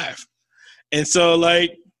 alive. And so,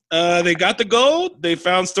 like, they got the gold. They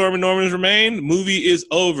found Stormy Norman's remain. The movie is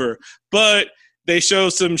over. But they show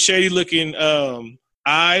some shady-looking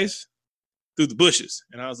eyes through the bushes.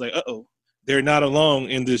 And I was like, uh-oh, they're not alone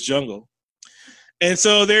in this jungle. And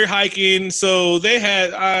so they're hiking. So they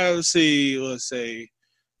had, let's say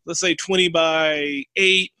 20 by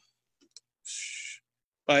 8.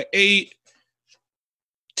 By 8,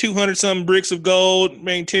 200-something bricks of gold,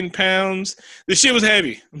 weighing 10 pounds. This shit was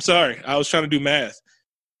heavy. I'm sorry. I was trying to do math.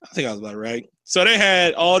 I think I was about right. So they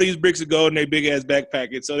had all these bricks of gold in their big ass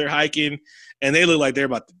backpackets. So they're hiking, and they look like they're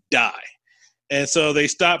about to die. And so they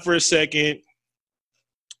stop for a second,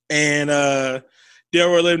 and Delroy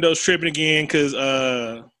Lindo's tripping again because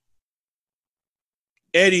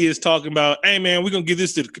Eddie is talking about, hey, man, we're going to give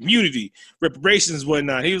this to the community, reparations and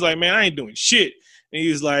whatnot. He was like, man, I ain't doing shit. And he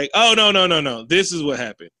was like, oh, no. This is what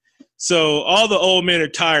happened. So all the old men are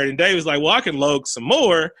tired. And Dave was like, well, I can load some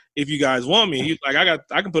more if you guys want me. He's like,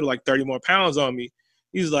 I can put like 30 more pounds on me.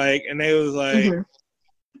 He's like, and they was like,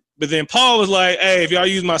 but then Paul was like, hey, if y'all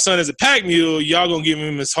use my son as a pack mule, y'all going to give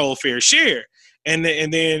him his whole fair share. And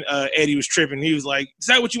then Eddie was tripping. He was like, is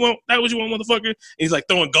that what you want? That what you want, motherfucker? And he's like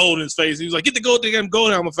throwing gold in his face. He was like, get the gold, get him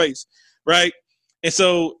gold out of my face. Right? And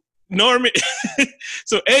so Norman,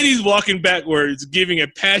 so Eddie's walking backwards, giving a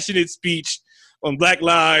passionate speech on Black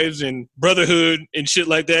lives and brotherhood and shit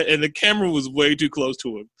like that. And the camera was way too close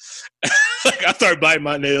to him. Like I started biting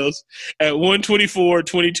my nails. At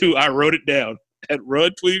 1:24:22, I wrote it down. At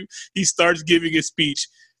 1:20, he starts giving his speech,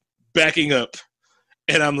 backing up.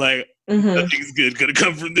 And I'm like, nothing's good gonna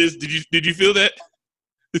come from this. Did you feel that?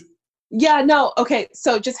 Yeah, no, okay.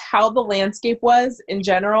 So just how the landscape was in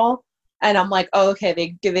general, and I'm like, oh,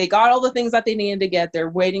 okay, they got all the things that they needed to get. They're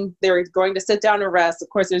waiting. They're going to sit down and rest. Of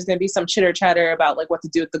course, there's going to be some chitter chatter about like what to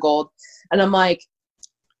do with the gold. And I'm like,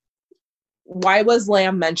 why was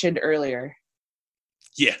lamb mentioned earlier?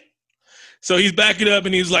 Yeah. So he's backing up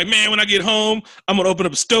and he's like, man, when I get home, I'm going to open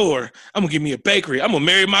up a store. I'm going to give me a bakery. I'm going to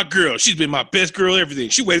marry my girl. She's been my best girl, everything.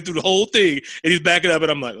 She waited through the whole thing. And he's backing up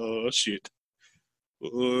and I'm like, oh, shit.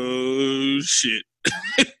 Oh, shit.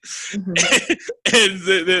 And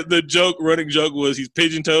the running joke was he's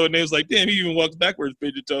pigeon-toed. And they was like, damn, he even walks backwards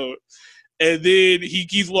pigeon-toed. And then he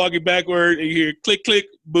keeps walking backward and you hear click, click,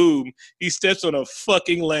 boom. He steps on a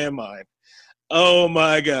fucking landmine. Oh,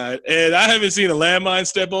 my God. And I haven't seen a landmine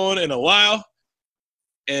step on in a while.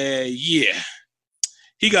 And, yeah.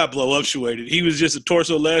 He got blow-up-situated. He was just a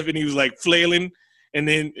torso left, and he was, like, flailing, and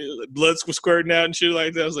then blood was squirting out and shit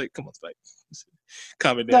like that. I was like, come on, Spike.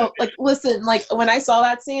 Calm it down. So, like, listen, like, when I saw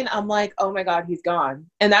that scene, I'm like, oh, my God, he's gone.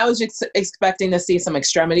 And I was just expecting to see some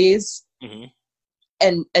extremities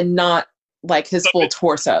and not, like, his full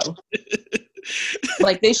torso.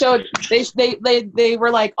 Like, they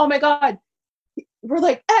were like, oh, my God. We're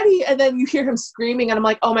like, Eddie, and then you hear him screaming, and I'm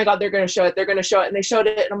like, oh my God, they're gonna show it, and they showed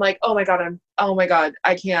it, and I'm like, oh my God,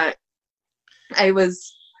 I can't. I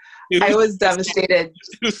was devastated.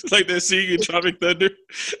 It was like that scene in Tropic Thunder.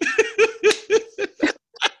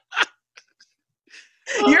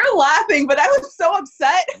 You're laughing, but I was so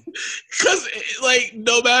upset. Because, like,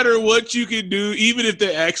 no matter what you can do, even if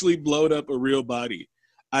they actually blowed up a real body,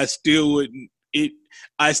 I still wouldn't.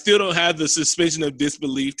 I still don't have the suspension of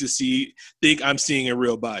disbelief to think I'm seeing a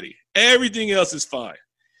real body. Everything else is fine.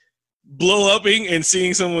 Blow upping and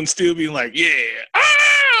seeing someone still being like, yeah,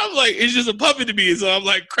 I'm like, it's just a puppet to me. And so I'm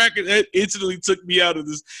like cracking. That instantly took me out of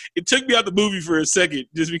this. It took me out the movie for a second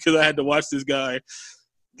just because I had to watch this guy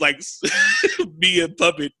like be a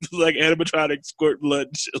puppet, like animatronic squirt blood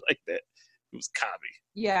and shit like that. It was comedy.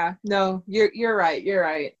 Yeah, no, you're right. You're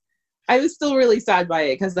right. I was still really sad by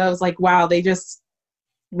it because I was like, wow, they just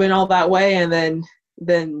went all that way, and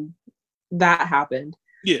then that happened.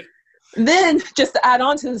 Yeah. Then just to add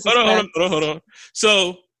on to this. Hold on.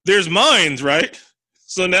 So there's mines, right?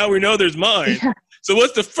 So now we know there's mines. Yeah. So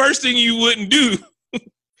what's the first thing you wouldn't do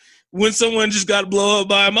when someone just got blown up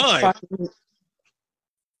by a mine?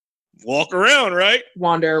 Walk around, right?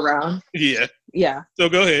 Wander around. Yeah. Yeah. So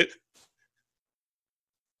go ahead.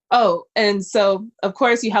 Oh, and so of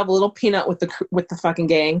course you have a little peanut with the fucking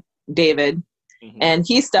gang, David, and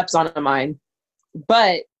he steps on a mine.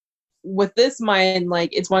 But with this mine, like,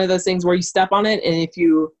 it's one of those things where you step on it, and if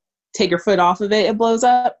you take your foot off of it, it blows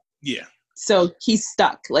up. Yeah. So he's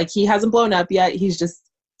stuck. Like, he hasn't blown up yet. He's just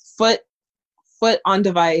foot on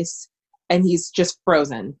device, and he's just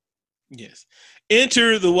frozen. Yes.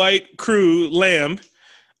 Enter the white crew, Lamb,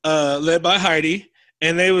 led by Heidi.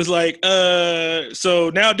 And they was like, so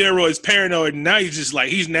now Delroy's paranoid, and now he's just like,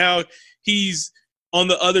 he's on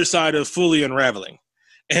the other side of fully unraveling.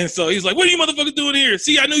 And so he's like, what are you motherfuckers doing here?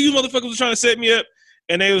 See, I knew you motherfuckers was trying to set me up.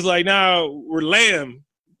 And they was like, nah, we're Lamb.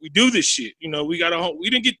 We do this shit. You know, we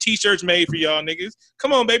didn't get T-shirts made for y'all niggas.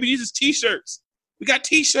 Come on, baby, these is T-shirts. We got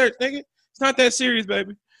T-shirts, nigga. It's not that serious,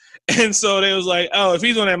 baby. And so they was like, oh, if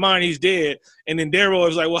he's on that mine, he's dead. And then Delroy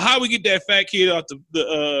was like, well, how we get that fat kid off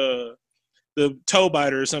the toe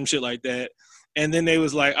biter or some shit like that. And then they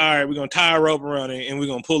was like, all right, we're going to tie a rope around it and we're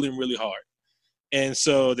going to pull him really hard. And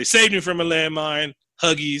so they saved him from a landmine,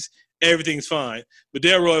 huggies, everything's fine. But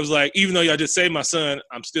Delroy was like, even though y'all just saved my son,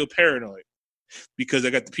 I'm still paranoid. because I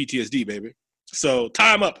got the PTSD, baby. So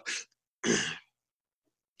time up.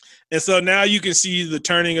 And so now you can see the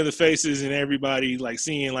turning of the faces and everybody like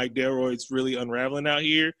seeing like Delroy's really unraveling out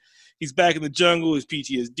here. He's back in the jungle. His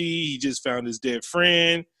PTSD. He just found his dead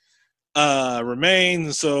friend. Remains.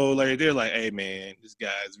 And so like they're like, hey man, this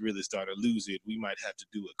guy's really starting to lose it. We might have to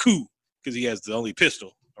do a coup because he has the only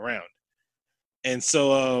pistol around. And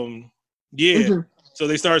so so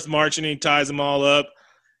they start marching and he ties them all up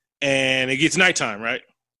and it gets nighttime, right?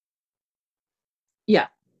 Yeah.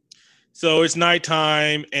 So it's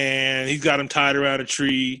nighttime and he's got them tied around a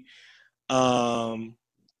tree.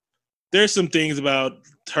 There's some things about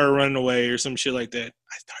her running away or some shit like that.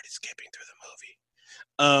 I started skipping through the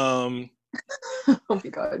movie. Oh my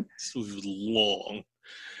god, this movie was long.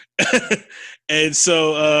 And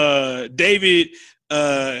so David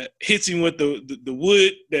hits him with the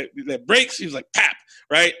wood that breaks. He was like, "Pap!"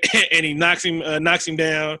 Right, and he knocks him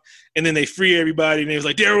down. And then they free everybody. And they was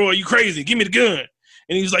like, "Delroy, you crazy? Give me the gun."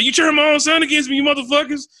 And he was like, "You turn my own son against me, you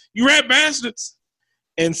motherfuckers! You rat bastards!"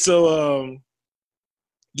 And so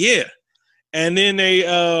yeah. And then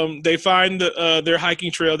they find their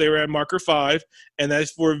hiking trail. They were at Marker 5, and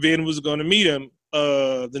that's where Vin was going to meet him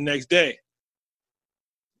the next day.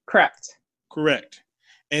 Correct.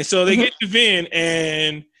 And so they get to Vin,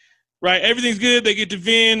 and right, everything's good. They get to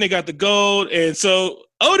Vin. They got the gold, and so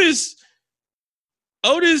Otis,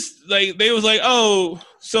 like they was like, oh,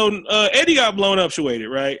 so Eddie got blown up,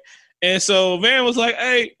 right? And so Van was like,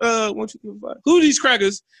 hey, who's these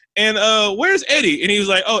crackers? And where's Eddie? And he was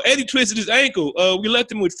like, oh, Eddie twisted his ankle. We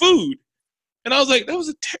left him with food. And I was like, that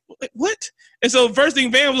was what? And so first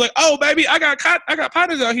thing Van was like, oh, baby, I got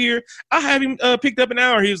partners out here. I have him picked up an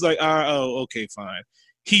hour. He was like, oh, okay, fine.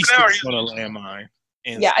 He's on a landmine.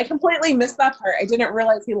 And yeah, I completely missed that part. I didn't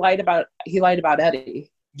realize he lied about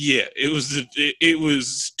Eddie. Yeah, it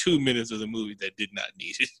was 2 minutes of the movie that did not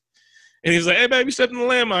need it. And he was like, hey, baby, step in the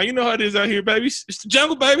landmine. You know how it is out here, baby. It's the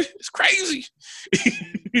jungle, baby. It's crazy.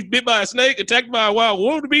 He's bit by a snake, attacked by a wild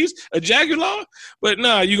wildebeest, a jaguar. But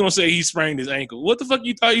nah, you're going to say he sprained his ankle. What the fuck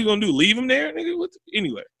you thought you were going to do? Leave him there? Nigga?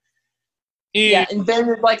 Anyway. And Ben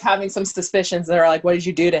was like having some suspicions. They're like, what did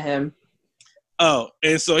you do to him? Oh,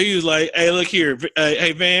 and so he was like, hey, look here.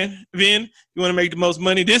 Hey, Vin, you want to make the most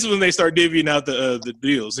money? This is when they start divvying out the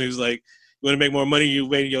deals. And he was like, you want to make more money you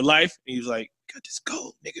made in your life? And he was like, got this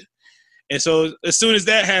gold, nigga. And so as soon as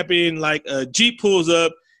that happened, like a Jeep pulls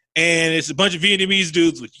up and it's a bunch of Vietnamese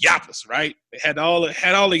dudes with yappas, right? They had all the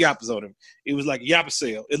yappas on them. It was like a yappa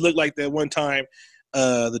sale. It looked like that one time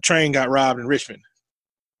the train got robbed in Richmond.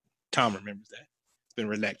 Tom remembers that. It's been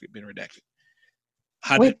redacted.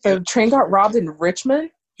 The train got robbed in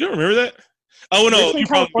Richmond? You don't remember that? Oh, no, Richmond,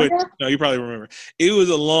 you probably remember. It was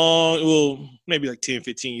maybe like 10,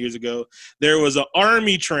 15 years ago. There was an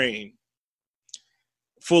army train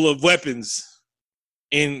full of weapons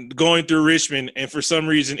and going through Richmond, and for some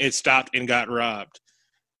reason it stopped and got robbed.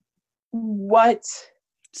 What?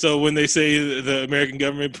 So when they say the American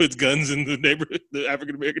government puts guns in the neighborhood, the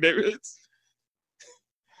African American neighborhoods,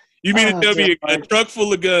 you mean to tell me a truck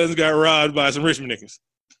full of guns got robbed by some Richmond niggas?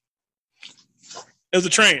 It was a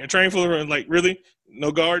train full of, like, really?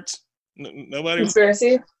 No guards? Nobody?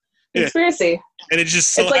 Conspiracy? Yeah. Conspiracy. And it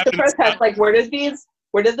just so it's like the protest, like, where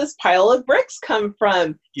did this pile of bricks come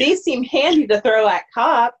from? Yeah. They seem handy to throw at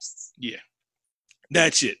cops. Yeah.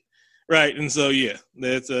 That's it. Right. And so, yeah,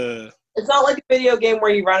 that's It's not like a video game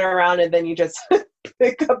where you run around and then you just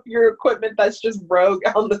pick up your equipment that's just rogue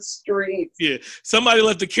on the streets. Yeah. Somebody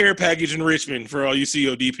left a care package in Richmond for all you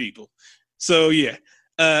COD people. So, yeah.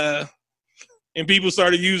 And people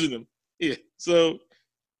started using them. Yeah. So,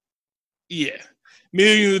 yeah.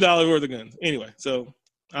 Millions of dollars worth of guns. Anyway, so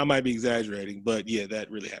I might be exaggerating, but yeah, that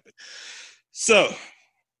really happened. So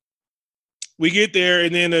we get there,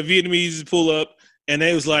 and then the Vietnamese pull up, and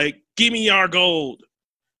they was like, give me our gold.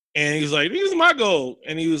 And he was like, this is my gold.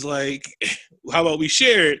 And he was like, how about we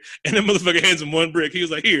share it? And the motherfucker hands him one brick. He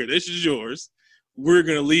was like, here, this is yours. We're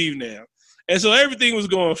going to leave now. And so everything was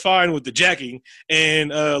going fine with the jacking.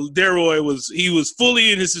 And Delroy was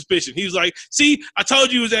fully in his suspicion. He was like, see, I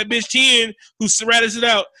told you it was that bitch 10 who ratted it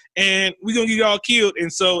out, and we're going to get y'all killed.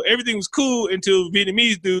 And so everything was cool until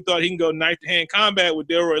Vietnamese dude thought he can go knife-to-hand combat with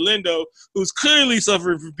Delroy Lindo, who's clearly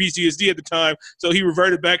suffering from PTSD at the time. So he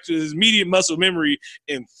reverted back to his immediate muscle memory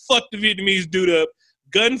and fucked the Vietnamese dude up.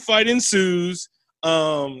 Gunfight ensues.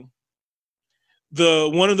 One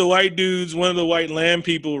of the white dudes, one of the white lamb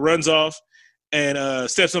people runs off and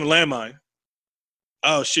steps on a landmine.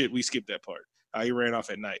 Oh shit, we skipped that part. He ran off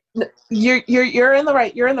at night. You're in the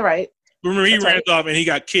right. You're in the right. Remember, he ran off and he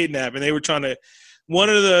got kidnapped, and they were trying to one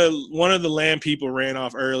of the land people ran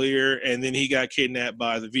off earlier, and then he got kidnapped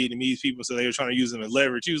by the Vietnamese people, so they were trying to use him as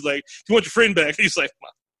leverage. He was like, "You want your friend back?" He's like,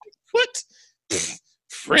 "What?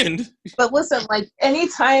 Friend?" But listen, like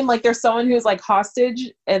anytime like there's someone who's like hostage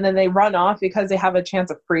and then they run off because they have a chance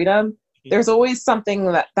of freedom, there's always something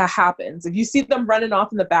that happens. If you see them running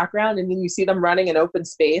off in the background and then you see them running in open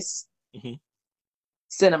space,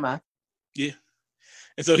 cinema. Yeah.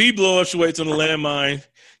 And so he blow up Schweitz on the landmine.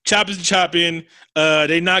 Chopping.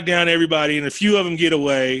 They knock down everybody, and a few of them get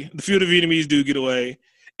away. A few of the Vietnamese do get away.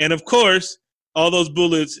 And, of course, all those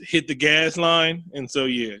bullets hit the gas line. And so,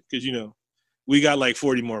 yeah, because, we got like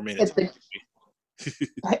 40 more minutes.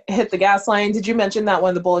 Hit the gas line. Did you mention that one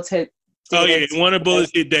of the bullets hit David? Oh, yeah. One of the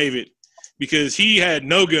bullets hit David because he had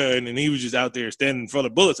no gun, and he was just out there standing in front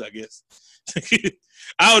of bullets, I guess.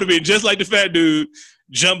 I would have been just like the fat dude,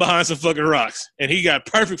 jump behind some fucking rocks, and he got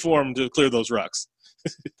perfect form to clear those rocks.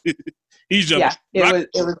 He's jumping. Yeah,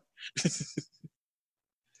 it was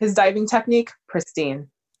his diving technique, pristine.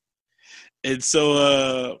 And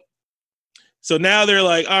so now they're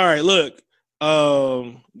like, all right, look,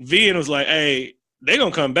 Vian was like, hey, they're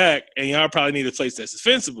gonna come back, and y'all probably need a place that's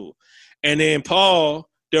defensible. And then Paul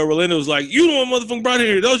Del Rolando was like, you the one motherfucking brought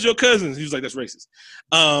here. Those are your cousins. He was like, that's racist.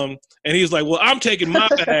 And he was like, well, I'm taking my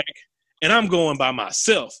bag and I'm going by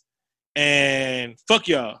myself. And fuck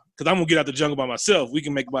y'all, because I'm going to get out the jungle by myself. We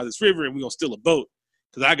can make it by this river and we're going to steal a boat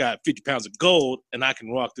because I got 50 pounds of gold and I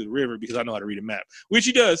can walk through the river because I know how to read a map. Which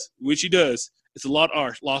he does. It's a lost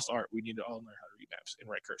art. We need to all learn how to read maps and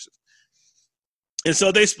write cursive. And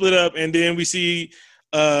so they split up, and then we see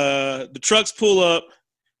the trucks pull up.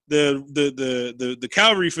 The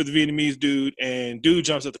cavalry for the Vietnamese dude, and dude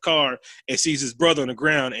jumps out the car and sees his brother on the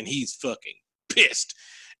ground, and he's fucking pissed.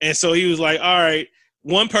 And so he was like, all right,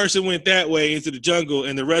 one person went that way into the jungle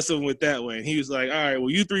and the rest of them went that way. And he was like, all right, well,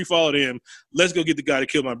 you three followed him. Let's go get the guy that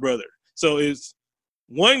killed my brother. So it's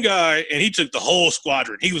one guy, and he took the whole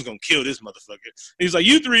squadron. He was going to kill this motherfucker. He's like,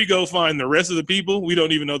 you three go find the rest of the people. We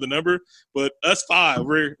don't even know the number, but us five,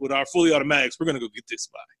 we're with our fully automatics, we're going to go get this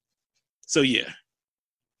guy. So, yeah.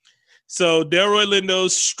 So Delroy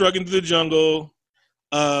Lindo's struggling through the jungle.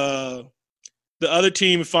 The other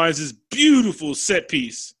team finds this beautiful set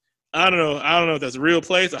piece. I don't know if that's a real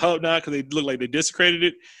place. I hope not, because they look like they desecrated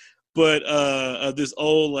it. But this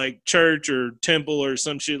old like church or temple or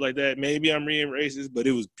some shit like that. Maybe I'm being racist, but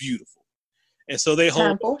it was beautiful. And so they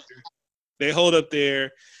hold up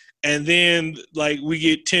there, and then like we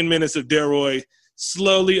get 10 minutes of Delroy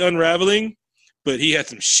slowly unraveling, but he had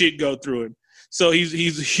some shit go through him. So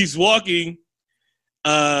he's walking,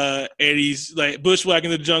 and he's like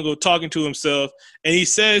bushwhacking the jungle, talking to himself, and he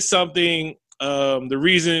says something. A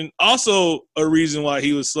reason why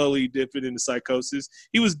he was slowly dipping into psychosis.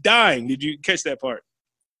 He was dying. Did you catch that part?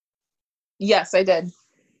 Yes, I did.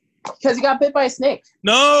 Because he got bit by a snake.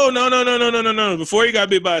 No. Before he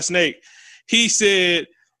got bit by a snake, he said,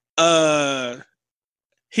 dropping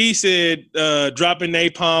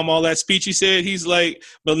napalm, all that speech he said, he's like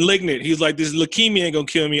malignant. He's like, this leukemia ain't gonna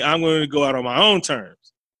kill me. I'm going to go out on my own terms.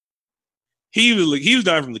 He was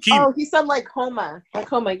dying from leukemia. Oh, he said like coma,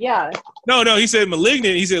 yeah. No, he said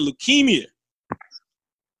malignant. He said leukemia.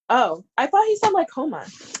 Oh, I thought he said like coma.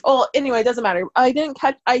 Oh, anyway, it doesn't matter. I did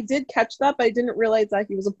catch that, but I didn't realize that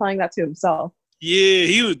he was applying that to himself. Yeah,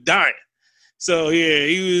 he was dying. So yeah,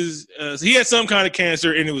 he was. He had some kind of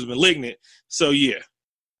cancer, and it was malignant. So yeah,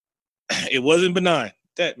 it wasn't benign.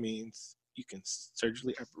 That means you can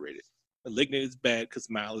surgically operate it. Malignant is bad because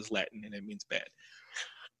mal is Latin, and it means bad.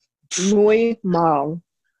 Muy mal.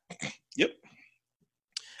 Yep.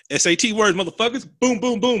 SAT words, motherfuckers. Boom,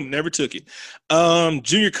 boom, boom. Never took it.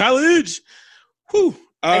 Junior college. Whew.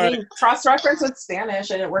 I mean, cross-reference with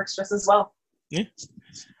Spanish, and it works just as well. Yeah.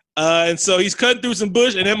 And so he's cutting through some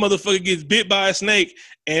bush, and that motherfucker gets bit by a snake.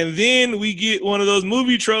 And then we get one of those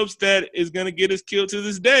movie tropes that is going to get us killed to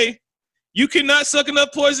this day. You cannot suck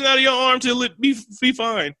enough poison out of your arm to be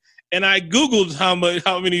fine. And I Googled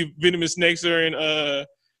how many venomous snakes are in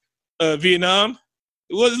Vietnam.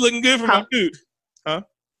 It wasn't looking good for my dude. Huh?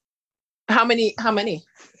 How many?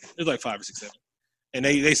 There's like 5 or 6, 7. And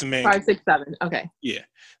they some man 5, 6, 7. Okay. Yeah.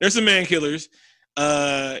 There's some man killers.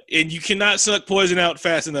 And you cannot suck poison out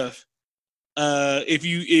fast enough. If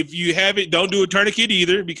you have it, don't do a tourniquet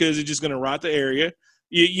either, because it's just gonna rot the area.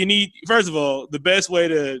 You need, first of all, the best way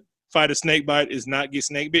to fight a snake bite is not get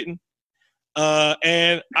snake bitten.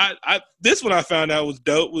 And I this one I found out was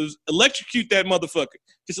dope, was electrocute that motherfucker.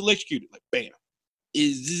 Just electrocute it, like bam.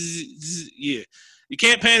 Yeah. You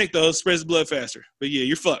can't panic though, it spreads the blood faster. But yeah,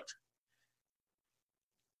 you're fucked.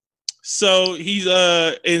 So he's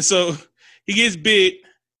and so he gets bit,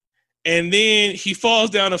 And then he falls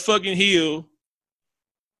down a fucking hill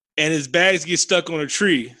and his bags get stuck on a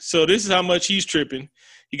tree. So this is how much he's tripping.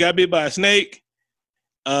 He got bit by a snake.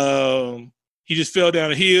 He just fell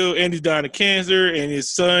down a hill and he's dying of cancer and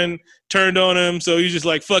his son turned on him. So he's just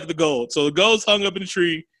like, fuck the gold. So the gold's hung up in the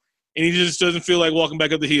tree and he just doesn't feel like walking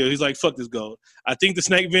back up the hill. He's like, fuck this gold. I think the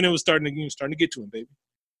snake venom was starting to get to him, baby.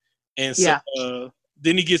 And so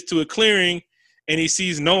then he gets to a clearing and he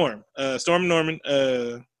sees Storm Norman,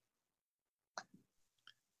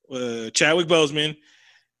 Chadwick Boseman,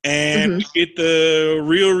 and we get the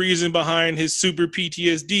real reason behind his super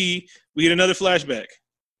PTSD. We get another flashback.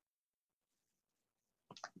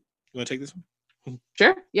 You want to take this one?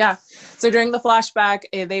 Sure, yeah. So during the flashback,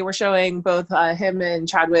 they were showing both him and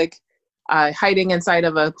Chadwick hiding inside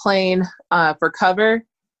of a plane for cover.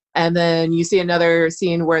 And then you see another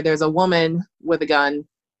scene where there's a woman with a gun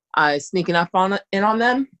sneaking up on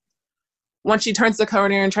them. Once she turns the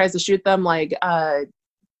corner and tries to shoot them, like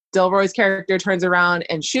Delroy's character turns around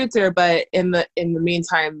and shoots her, but in the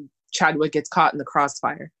meantime, Chadwick gets caught in the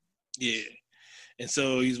crossfire. Yeah. And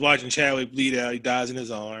so he's watching Chadwick bleed out. He dies in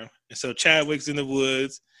his arm. And so Chadwick's in the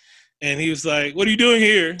woods. And he was like, what are you doing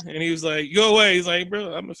here? And he was like, go away. He's like,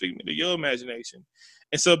 bro, I'm a figment of your imagination.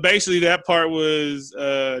 And so basically that part was,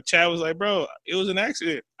 Chad was like, bro, it was an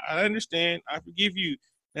accident. I understand. I forgive you.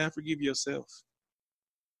 Now forgive yourself.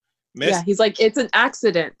 Yeah, he's like, it's an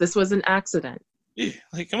accident. This was an accident. Yeah,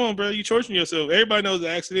 like, come on, bro. You torturing yourself. Everybody knows the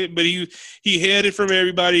accident, but he hid it from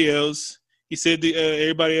everybody else. He said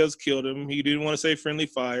everybody else killed him. He didn't want to say friendly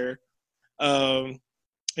fire. And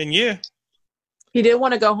yeah. He didn't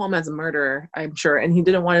want to go home as a murderer, I'm sure. And he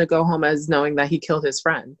didn't want to go home as knowing that he killed his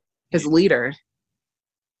friend, his leader.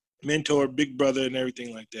 Mentor, big brother, and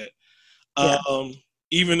everything like that. Yeah.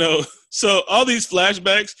 Even though, so all these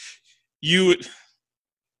flashbacks,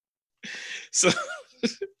 so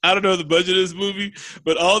I don't know the budget of this movie,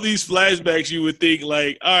 but all these flashbacks you would think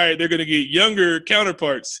like, all right, they're going to get younger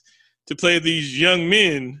counterparts to play these young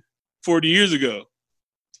men 40 years ago.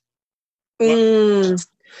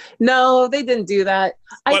 No, they didn't do that.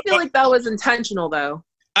 I feel like that was intentional, though.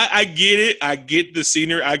 I get it. I get the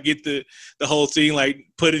scenery. I get the whole thing, like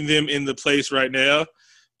putting them in the place right now.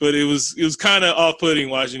 But it was kind of off-putting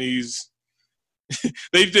watching these.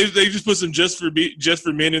 they just put some just for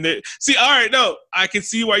men in there. See, all right, no, I can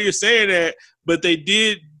see why you're saying that, but they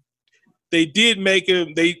did make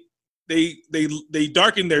them. They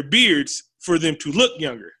darkened their beards for them to look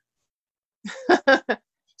younger.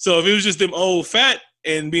 So if it was just them old fat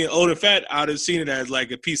and being old and fat, I'd have seen it as like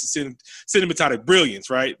a piece of cinematograph brilliance,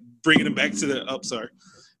 right? Bringing them back to the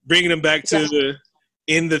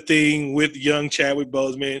in the thing with young Chadwick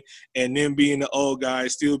Boseman and them being the old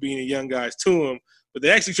guys, still being the young guys to him. But they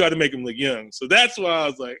actually tried to make him look young. So that's why I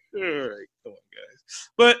was like, all right, come on, guys.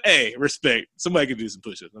 But hey, respect. Somebody can do some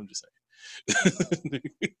push-ups. I'm just saying.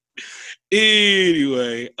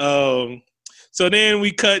 Anyway, so then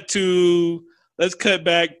let's cut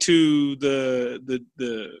back to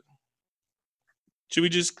the should we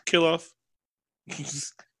just kill off?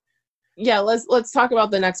 Yeah, let's talk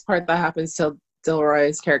about the next part that happens to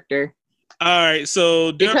Delroy's character. All right,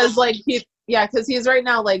 so because he's right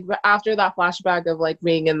now, like, after that flashback of like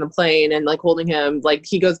being in the plane and like holding him, like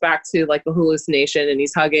he goes back to like the hallucination and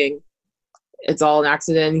he's hugging. It's all an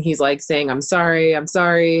accident. He's like saying, I'm sorry.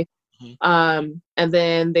 Mm-hmm. And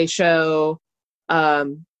then they show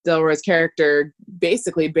Delroy's character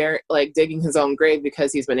basically digging his own grave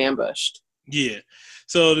because he's been ambushed. Yeah.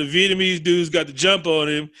 So the Vietnamese dudes got the jump on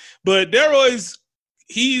him, but Delroy's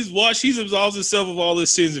he's absolved himself of all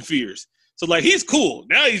his sins and fears. So like he's cool.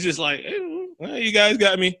 Now he's just like, hey, well, you guys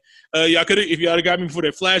got me. Y'all could have, if y'all had got me before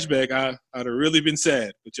that flashback, I'd have really been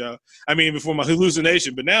sad. But y'all, I mean, before my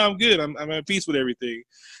hallucination. But now I'm good. I'm at peace with everything.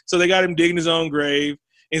 So they got him digging his own grave. And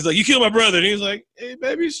he's like, you killed my brother. And he's like, hey,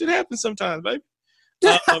 baby, it should happen sometimes, baby.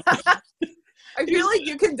 I feel like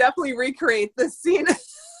you can definitely recreate this scene.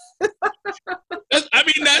 I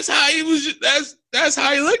mean, that's how he was. That's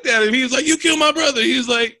how he looked at him. He was like, "You killed my brother." He was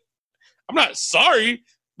like, "I'm not sorry,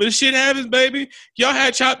 but this shit happens, baby. Y'all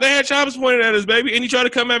had they had choppers pointed at us, baby, and you tried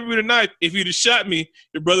to come at me with a knife. If you'd have shot me,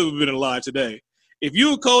 your brother would have been alive today. If you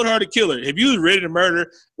were a cold-hearted killer, if you was ready to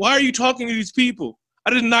murder, why are you talking to these people?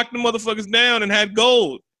 I just knocked them motherfuckers down and had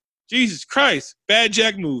gold. Jesus Christ, bad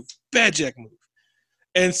Jack move.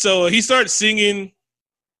 And so he starts singing.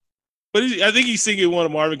 But I think he's singing one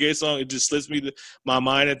of Marvin Gaye's songs. It just slips me my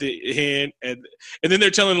mind at the end. And then they're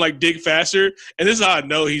telling him, like, dig faster. And this is how I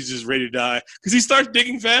know he's just ready to die. Because he starts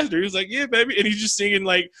digging faster. He's like, yeah, baby. And he's just singing,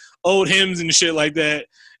 like, old hymns and shit like that.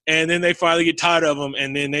 And then they finally get tired of him.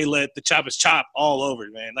 And then they let the choppers chop all over,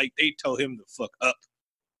 man. Like, they told him to fuck up.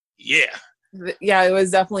 Yeah. Yeah, it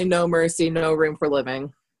was definitely no mercy, no room for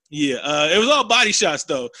living. Yeah, it was all body shots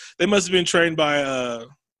though. They must have been trained by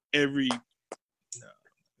every. No,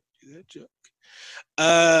 that joke.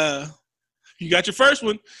 You got your first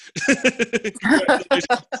one.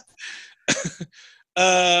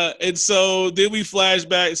 And so then we flash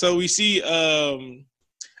back. So we see.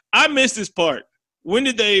 I missed this part. When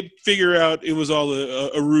did they figure out it was all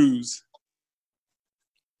a ruse?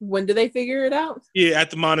 When did they figure it out? Yeah, at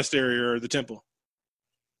the monastery or the temple.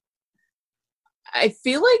 I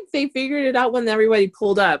feel like they figured it out when everybody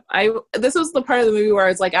pulled up. This was the part of the movie where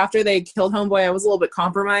it's like after they killed Homeboy, I was a little bit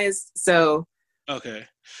compromised. So okay,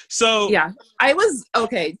 so yeah, I was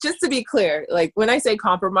okay. Just to be clear, like when I say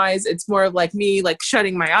compromise, it's more of like me like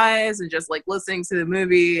shutting my eyes and just like listening to the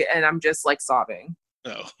movie, and I'm just like sobbing.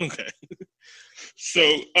 Oh, okay. So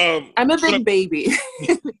I'm a big baby.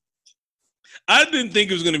 I didn't think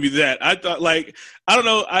it was going to be that. I thought, like, I don't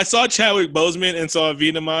know. I saw Chadwick Boseman and saw a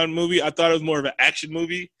Vietnam movie. I thought it was more of an action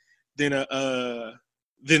movie than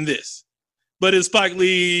this. But it's Spike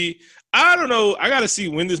Lee. I don't know. I got to see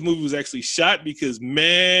when this movie was actually shot because,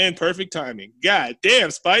 man, perfect timing. God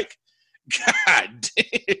damn, Spike. God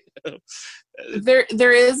damn.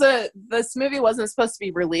 This movie wasn't supposed to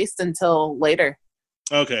be released until later.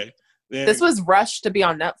 Okay. Then, this was rushed to be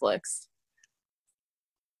on Netflix.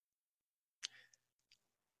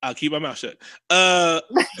 I'll keep my mouth shut. I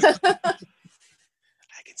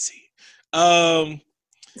can see.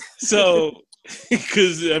 So,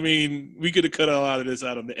 because, I mean, we could have cut a lot of this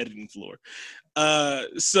out on the editing floor.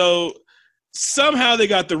 So, somehow they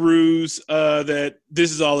got the ruse that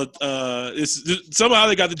this is all, somehow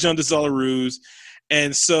they got the jump, this is all a ruse.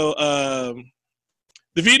 And so,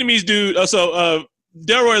 the Vietnamese dude,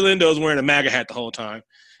 Delroy Lindo is wearing a MAGA hat the whole time.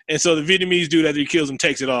 And so the Vietnamese dude, after he kills him,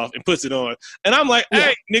 takes it off and puts it on. And I'm like,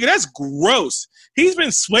 hey, nigga, that's gross. He's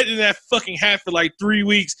been sweating that fucking hat for like 3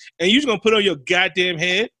 weeks, and you just gonna put it on your goddamn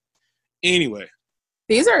head? Anyway.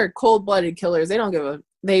 These are cold-blooded killers. They don't give a...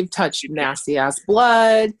 They've touched nasty-ass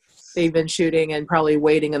blood. They've been shooting and probably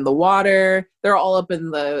wading in the water. They're all up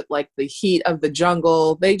in the heat of the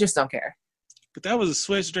jungle. They just don't care. But that was a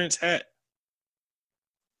Sweatshirts hat.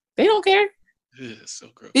 They don't care. Ugh, so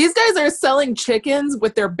gross. These guys are selling chickens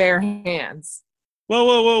with their bare hands.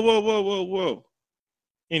 Whoa.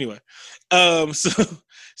 Anyway, so no,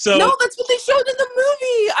 that's what they showed in the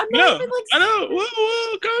movie. I'm not even like. I know.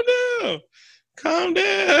 Whoa, calm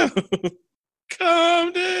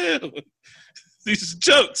down. These are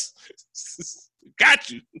jokes. Got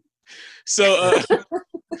you. So,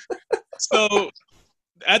 so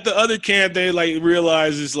at the other camp, they like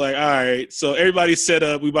realize it's like, all right, so everybody's set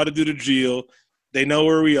up. We about to do the drill. They know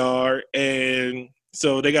where we are, and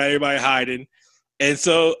so they got everybody hiding. And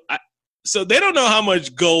so they don't know how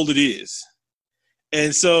much gold it is.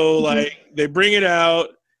 And so, like, they bring it out.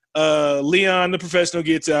 Leon, the professional,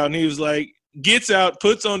 gets out, and he was like, puts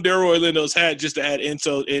on Delroy Lindo's hat just to add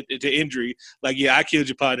insult to injury. Like, yeah, I killed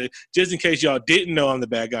your partner. Just in case y'all didn't know I'm the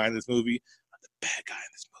bad guy in this movie. I'm the bad guy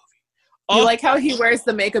in this movie. You like how he wears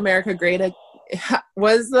the Make America Great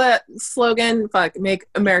was the slogan, Make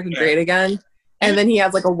America Great Again? And then he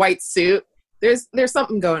has like a white suit. There's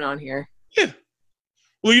something going on here. Yeah.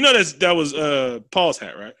 Well, you know that was Paul's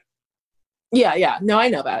hat, right? Yeah. No, I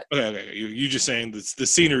know that. Okay. You just saying the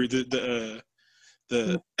scenery, the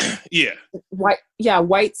yeah.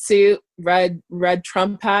 White suit, red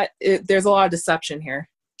Trump hat. There's a lot of deception here.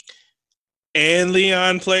 And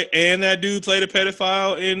that dude played a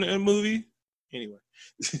pedophile in a movie. Anyway.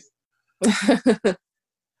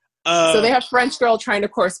 So they have French girl trying to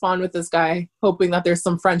correspond with this guy, hoping that there's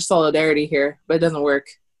some French solidarity here, but it doesn't work.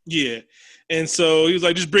 Yeah. And so he was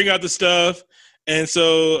like, just bring out the stuff. And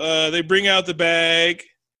so they bring out the bag.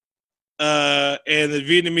 And the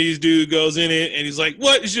Vietnamese dude goes in it and he's like,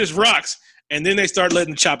 what? It's just rocks. And then they start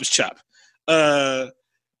letting the choppers chop.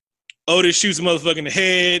 Otis shoots a motherfucker in the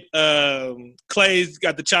head. Clay's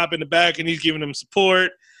got the chop in the back and he's giving them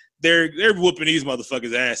support. They're whooping these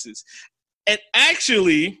motherfuckers' asses. And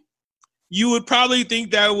actually, you would probably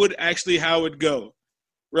think that would actually how it go.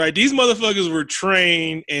 Right? These motherfuckers were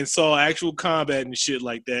trained and saw actual combat and shit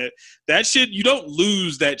like that. That shit, you don't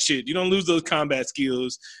lose that shit. You don't lose those combat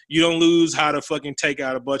skills. You don't lose how to fucking take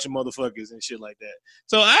out a bunch of motherfuckers and shit like that.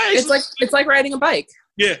 So it's like riding a bike.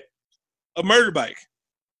 Yeah. A murder bike.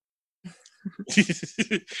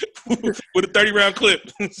 With a 30-round clip.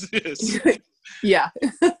 Yes. Yeah.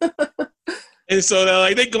 And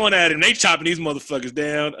so they going at it and they chopping these motherfuckers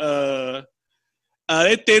down.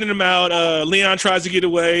 They're thinning him out. Leon tries to get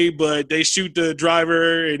away, but they shoot the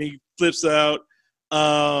driver and he flips out.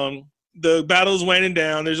 the battle's waning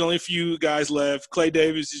down. There's only a few guys left. Clay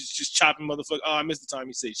Davis is just chopping motherfucker. Oh, I missed the time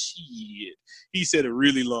he said shit. He said a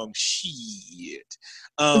really long shit.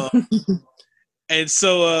 And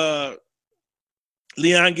so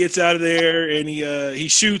Leon gets out of there and he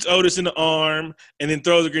shoots Otis in the arm and then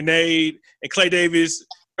throws a grenade. And Clay Davis,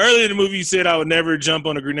 earlier in the movie, he said I would never jump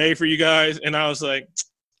on a grenade for you guys. And I was like,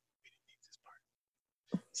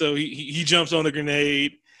 so he jumps on the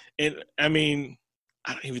grenade. And I mean,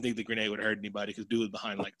 I don't even think the grenade would hurt anybody because dude was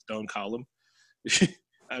behind like stone column.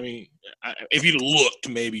 I mean, if you'd looked,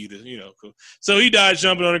 maybe, cool. So he died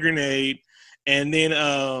jumping on a grenade. And then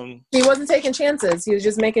he wasn't taking chances. He was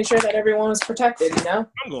just making sure that everyone was protected, I'm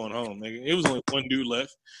going home, nigga. It was only one dude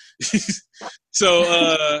left.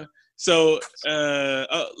 So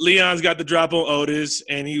Leon's got the drop on Otis,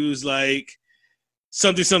 and he was like,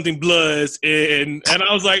 something Bloods. And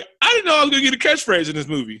I was like, I didn't know I was going to get a catchphrase in this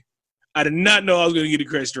movie. I did not know I was going to get a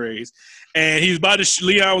catchphrase. And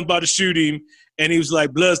Leon was about to shoot him. And he was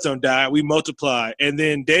like, Bloods don't die. We multiply. And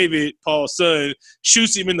then David, Paul's son,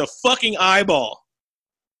 shoots him in the fucking eyeball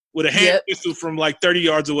with a hand pistol from like 30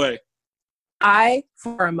 yards away. Eye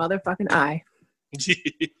for a motherfucking eye.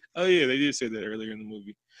 Oh, yeah. They did say that earlier in the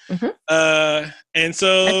movie. Mm-hmm. And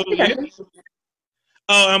so,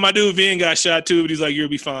 and my dude Vin got shot too, but he's like, you'll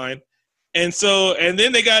be fine. And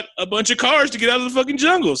then they got a bunch of cars to get out of the fucking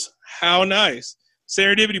jungles. How nice.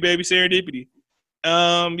 Serendipity, baby. Serendipity.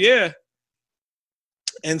 Yeah.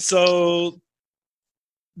 And so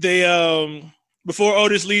they before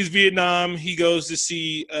Otis leaves Vietnam, he goes to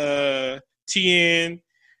see Tien.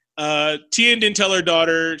 Tien didn't tell her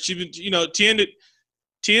daughter.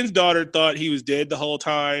 Tien's daughter thought he was dead the whole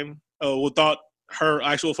time. Thought her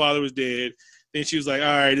actual father was dead. Then she was like, all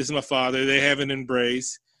right, this is my father. They have an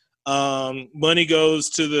embrace. Money goes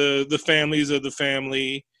to the families of the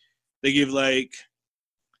family. They give like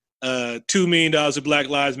 $2 million to Black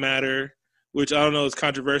Lives Matter, which I don't know is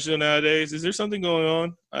controversial nowadays. Is there something going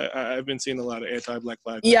on? I've been seeing a lot of anti-Black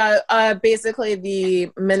Lives Matter. Yeah, basically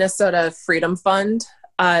the Minnesota Freedom Fund,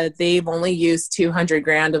 they've only used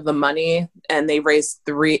 $200,000 of the money, and they raised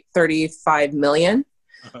 $35 million.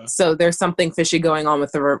 Uh-huh. So there's something fishy going on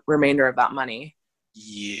with the remainder of that money.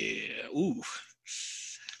 Yeah. Ooh.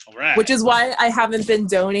 All right. Which is why I haven't been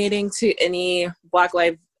donating to any Black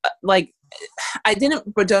Lives. Like, I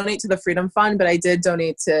didn't donate to the Freedom Fund, but I did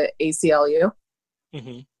donate to ACLU.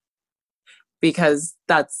 Mm-hmm. Because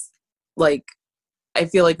that's like, I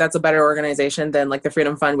feel like that's a better organization than like the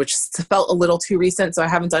Freedom Fund, which felt a little too recent. So I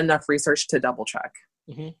haven't done enough research to double check.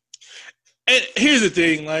 Mm-hmm. And here's the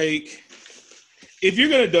thing, like, if you're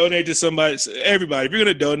going to donate to somebody, everybody, if you're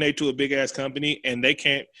going to donate to a big ass company and they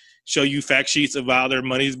can't show you fact sheets of how their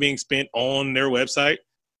money is being spent on their website,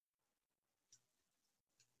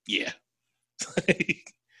 yeah.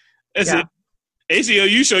 That's it.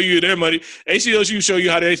 ACLU show you their money. ACLU show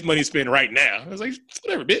you how their money is spent right now. I was like,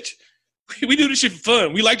 whatever, bitch. We do this shit for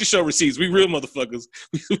fun. We like to show receipts. We real motherfuckers.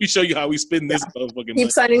 We show you how we spend this motherfucking money.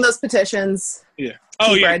 Keep signing those petitions. Yeah.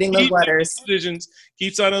 Keep writing those letters. Petitions.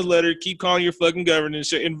 Keep signing those letters. Keep calling your fucking government and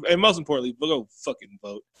shit. And most importantly, go fucking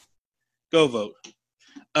vote. Go vote.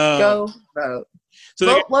 Go vote. So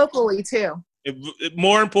vote locally too.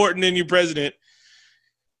 More important than your president.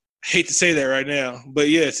 I hate to say that right now, but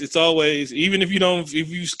yes, it's always, even if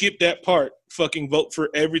you skip that part, fucking vote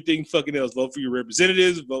for everything fucking else. Vote for your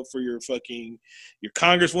representatives, vote for your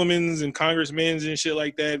congresswomen's and congressmen's and shit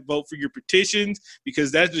like that. Vote for your petitions,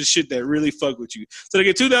 because that's the shit that really fuck with you. So they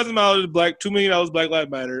get $2,000 $2 million Black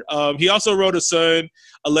Lives Matter. He also wrote a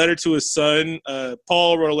letter to his son.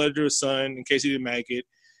 Paul wrote a letter to his son in case he didn't make it,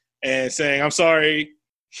 and saying, I'm sorry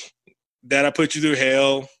that I put you through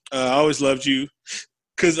hell. I always loved you.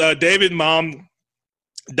 Because David's mom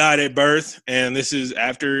died at birth, and this is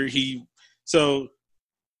after So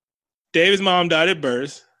David's mom died at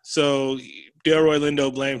birth, so Delroy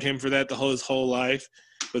Lindo blamed his whole life.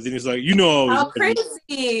 But then he's like, how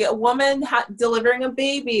crazy! A woman delivering a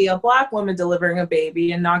baby, a Black woman delivering a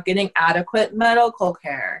baby, and not getting adequate medical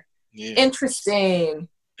care. Yeah. Interesting.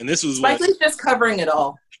 And this was Spike Lee's just covering it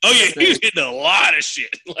all. Oh yeah, he was hitting a lot of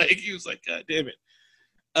shit. Like he was like, God damn it.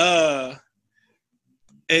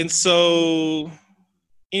 And so,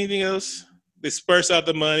 anything else? They disperse out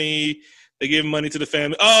the money. They give money to the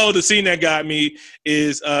family. Oh, the scene that got me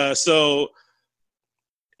is so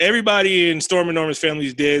everybody in Storm and Norman's family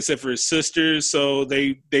is dead except for his sisters. So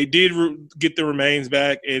they did get the remains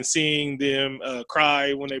back, and seeing them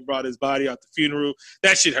cry when they brought his body out the funeral,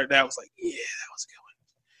 that shit hurt. That was like, yeah, that was a good one.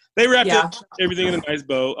 They wrapped up everything in a nice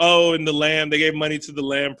bow. Oh, and the Lamb, they gave money to the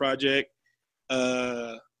Lamb Project.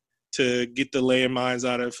 To get the landmines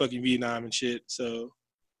out of fucking Vietnam and shit. So,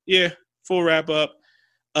 Yeah, full wrap up.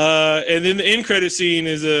 And then the end credit scene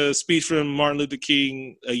is a speech from Martin Luther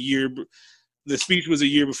King a year. The speech was a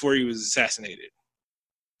year before he was assassinated.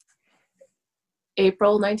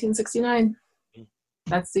 April 1969.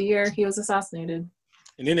 That's the year he was assassinated.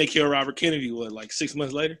 And then they killed Robert Kennedy, like 6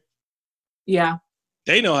 months later? Yeah.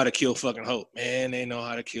 They know how to kill fucking Hope. Man, they know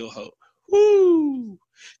how to kill Hope. Woo!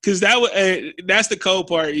 Because that's the cold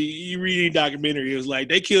part. You read the documentary, it was like,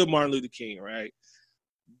 they killed Martin Luther King, right?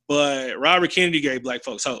 But Robert Kennedy gave black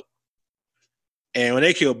folks hope. And when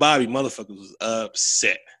they killed Bobby, motherfuckers was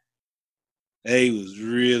upset. They was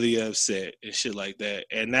really upset and shit like that.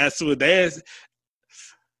 And that's what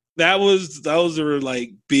those were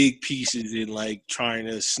like big pieces in like trying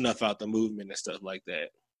to snuff out the movement and stuff like that.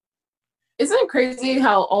 Isn't it crazy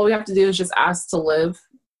how all we have to do is just ask to live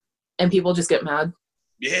and people just get mad?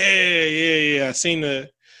 Yeah. I seen the...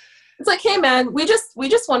 It's like, hey man, we just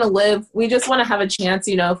want to live. We just want to have a chance,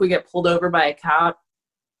 if we get pulled over by a cop.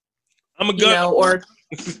 I'm a gun. Or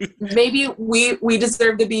maybe we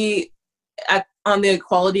deserve to be on the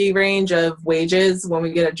equality range of wages when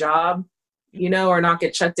we get a job, or not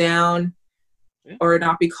get shut down, or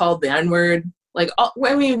not be called the N-word. Like,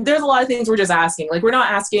 there's a lot of things we're just asking. Like, we're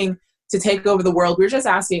not asking to take over the world. We're just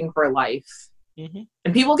asking for life. Mm-hmm.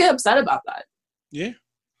 And people get upset about that. Yeah.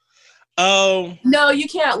 No, you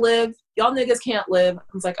can't live. Y'all niggas can't live. I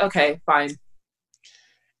was like, okay, fine.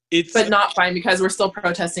 But not fine because we're still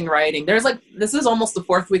protesting, rioting. This is almost the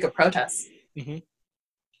 4th week of protests. Mm-hmm.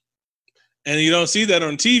 And you don't see that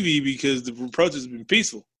on TV because the protests have been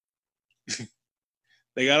peaceful.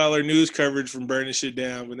 They got all their news coverage from burning shit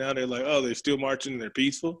down, but now they're like, oh, they're still marching and they're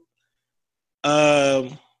peaceful.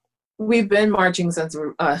 We've been marching since I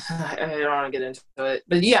don't want to get into it,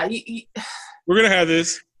 but yeah, we're gonna have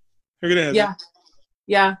this.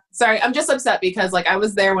 Yeah. Sorry, I'm just upset because I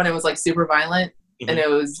was there when it was super violent, mm-hmm. and it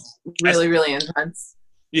was really, really intense.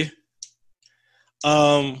 Yeah.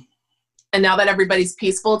 And now that everybody's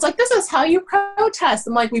peaceful, it's like, this is how you protest.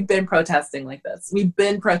 I'm like, we've been protesting like this.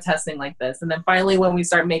 And then finally, when we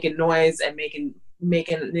start making noise and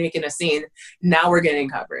making a scene, now we're getting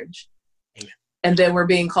coverage. Yeah. And then we're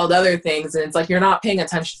being called other things, and it's like, you're not paying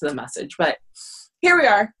attention to the message. But here we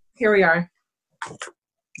are.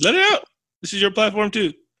 Let it out. This is your platform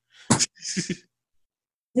too.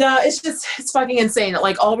 No, it's fucking insane.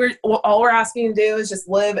 Like, all we're asking to do is just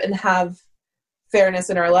live and have fairness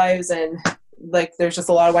in our lives, and there's just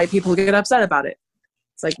a lot of white people who get upset about it.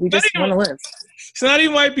 It's like, we just want to live. It's not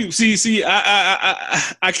even white people. See,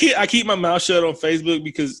 I keep my mouth shut on Facebook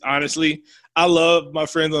because honestly, I love my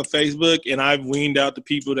friends on Facebook, and I've weaned out the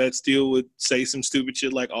people that still would say some stupid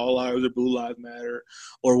shit like all lives or blue lives matter,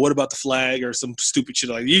 or what about the flag, or some stupid shit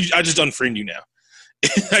like that. I just unfriend you now.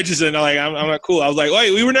 I just said, I'm not cool. I was like,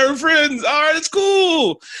 wait, we were never friends. All right, it's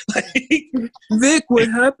cool. Vic, what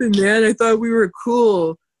happened, man? I thought we were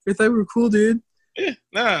cool. Dude. Yeah,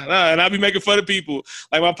 nah. And I'll be making fun of people.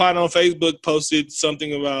 Like, my partner on Facebook posted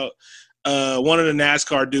something about one of the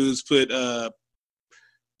NASCAR dudes put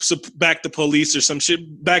back the police or some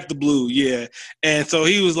shit, back the blue, yeah. And so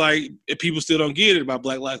he was like, people still don't get it about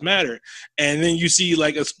Black Lives Matter. And then you see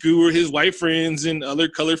a skewer his white friends and other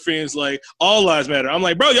colored friends like, all lives matter. I'm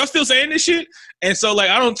like, bro, y'all still saying this shit? And so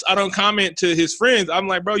I don't comment to his friends. I'm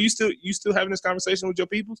like, bro, you still having this conversation with your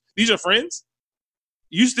people? These are friends?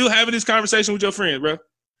 You still having this conversation with your friends, bro?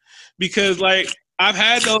 Because I've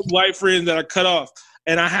had those white friends that are cut off,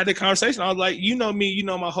 and I had the conversation. I was like, you know me, you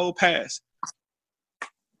know my whole past.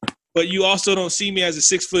 But you also don't see me as a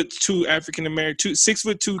 6'2" African American,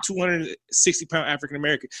 6'2", 260-pound African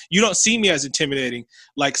American. You don't see me as intimidating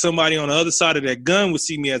like somebody on the other side of that gun would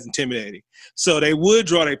see me as intimidating. So they would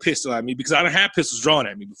draw their pistol at me because I don't have pistols drawn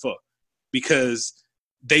at me before because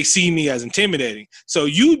they see me as intimidating. So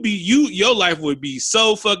your life would be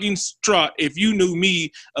so fucking distraught if you knew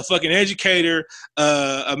me, a fucking educator,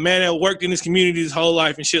 a man that worked in this community his whole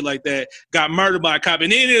life and shit like that, got murdered by a cop.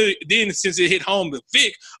 And then since it hit home, but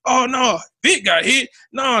Vic, oh no, Vic got hit.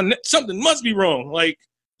 No, something must be wrong.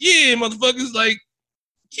 Yeah, motherfuckers,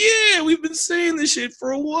 yeah, we've been saying this shit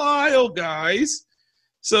for a while, guys.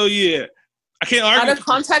 So yeah, I can't argue. Out of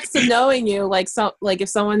context of knowing you, if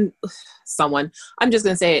someone, I'm just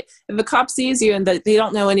gonna say it. If a cop sees you and they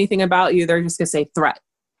don't know anything about you, they're just gonna say threat.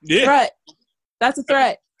 Yeah. Threat. That's a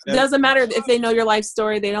threat. It doesn't matter if they know your life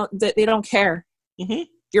story. They don't care. Mm-hmm.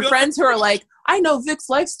 Your friends who are like, I know Vic's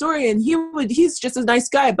life story and he's just a nice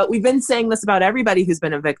guy. But we've been saying this about everybody who's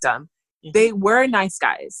been a victim. Mm-hmm. They were nice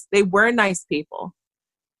guys. They were nice people.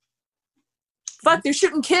 Fuck, they're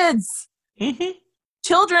shooting kids. Mm-hmm.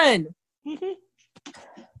 Children. Mm-hmm.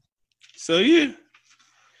 So yeah.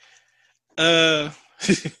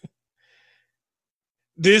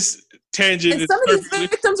 This tangent. And some of these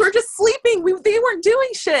victims were just sleeping. They weren't doing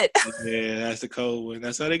shit. Yeah, that's the cold one.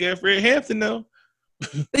 That's how they got Fred Hampton, though.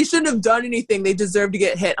 They shouldn't have done anything. They deserve to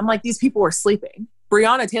get hit. I'm like, these people were sleeping.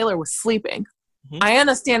 Breonna Taylor was sleeping. Mm-hmm.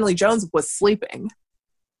 Ayanna Stanley Jones was sleeping.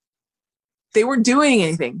 They weren't doing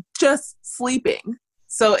anything, just sleeping.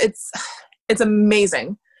 So it's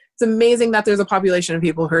amazing. It's amazing that there's a population of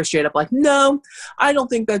people who are straight up like, no, I don't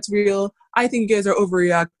think that's real. I think you guys are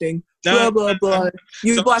overreacting. Blah, blah, blah.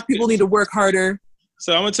 You black people need to work harder.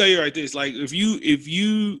 So I'm going to tell you right this. Like, if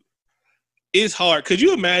you, it's hard. Could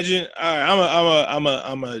you imagine? I'm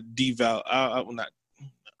a devout.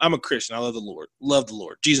 I'm a Christian. I love the Lord. Love the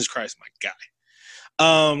Lord. Jesus Christ, my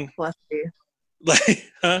guy. Bless you.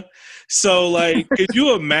 Like, huh? So, like, could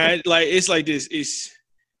you imagine? Like, it's like this.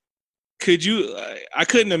 I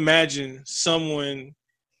couldn't imagine someone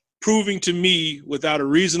proving to me without a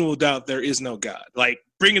reasonable doubt there is no God. Like,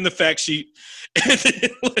 bringing the fact sheet and then,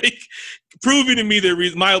 like, proving to me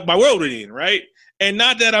that my world would end, right? And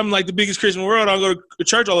not that I'm like the biggest Christian in the world. I'll go to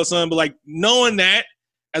church all the time, but like knowing that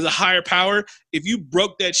as a higher power, if you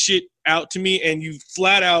broke that shit out to me and you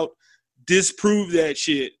flat out disprove that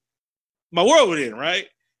shit, my world would end, right?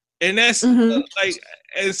 And that's like,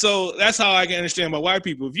 and so that's how I can understand my white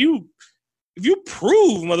people. If you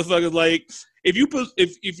prove, motherfuckers, like if you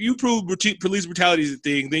prove police brutality is a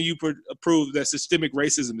thing, then you prove that systemic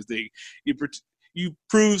racism is a thing. You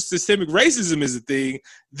prove systemic racism is a thing,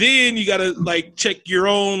 then you gotta like check your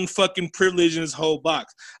own fucking privilege in this whole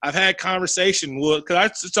box. I've had conversation with, cause I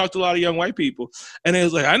talked to a lot of young white people, and it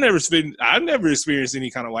was like, I've never experienced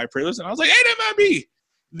any kind of white privilege, and I was like, hey,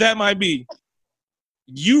 that might be.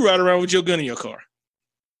 You ride around with your gun in your car.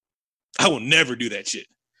 I will never do that shit.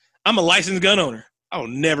 I'm a licensed gun owner. I will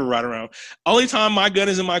never ride around. Only time my gun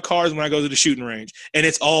is in my car is when I go to the shooting range, and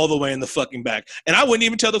it's all the way in the fucking back. And I wouldn't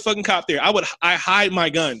even tell the fucking cop there. I hide my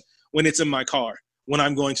gun when it's in my car when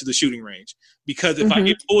I'm going to the shooting range, because if I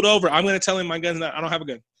get pulled over, I'm going to tell him my gun's not. I don't have a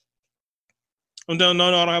gun. No, I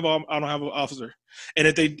don't have an officer. And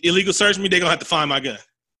if they illegal search me, they're gonna have to find my gun,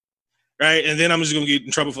 right? And then I'm just gonna get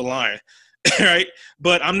in trouble for lying, right?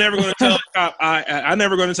 But I'm never gonna tell a cop. I'm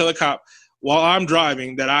never gonna tell a cop while I'm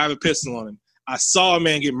driving that I have a pistol on him. I saw a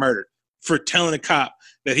man get murdered for telling a cop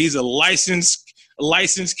that he's a licensed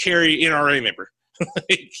carry NRA member.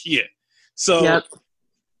 Like, yeah. So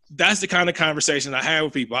that's the kind of conversation I had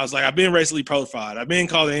with people. I was like, I've been racially profiled. I've been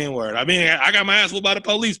called the N-word. I got my ass whooped by the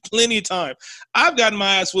police plenty of time. I've gotten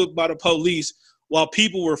my ass whooped by the police while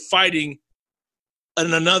people were fighting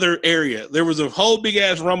in another area. There was a whole big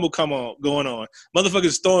ass rumble going on.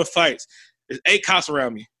 Motherfuckers throwing fights. There's 8 cops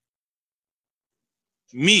around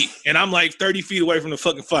me, and I'm like 30 feet away from the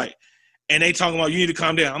fucking fight, and they talking about you need to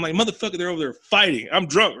calm down. I'm like, motherfucker, they're over there fighting. I'm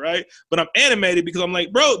drunk, right? But I'm animated because I'm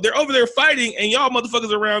like, bro, they're over there fighting, and y'all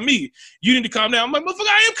motherfuckers around me. You need to calm down. I'm like, motherfucker,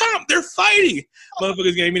 I am calm. They're fighting.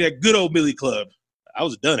 Motherfuckers gave me that good old Billy Club. I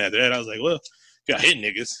was done after that. I was like, well, got hit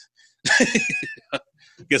niggas.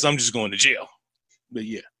 Guess I'm just going to jail. But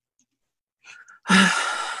yeah.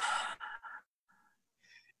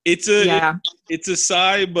 It's a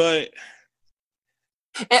side, but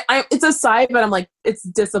it's a side, but I'm like, it's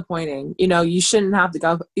disappointing. You know, you shouldn't have to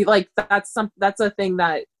go. Like, that's a thing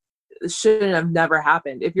that shouldn't have never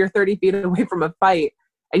happened. If you're 30 feet away from a fight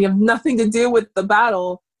and you have nothing to do with the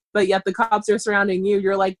battle, but yet the cops are surrounding you,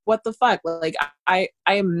 you're like, what the fuck? Like, I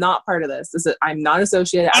am not part of this. I'm not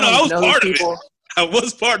associated. I don't know these people. I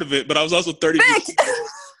was part of it, but I was also 30 feet.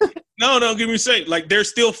 No, give me a second. Like, they're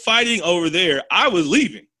still fighting over there. I was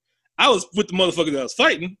leaving. I was with the motherfucker that was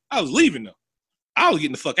fighting. I was leaving though. I was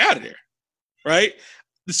getting the fuck out of there, right?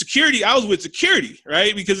 The security, I was with security,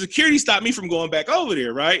 right? Because security stopped me from going back over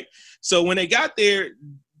there, right? So when they got there,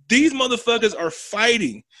 these motherfuckers are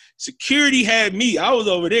fighting. Security had me. I was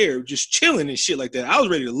over there just chilling and shit like that. I was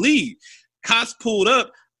ready to leave. Cops pulled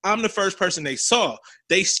up. I'm the first person they saw.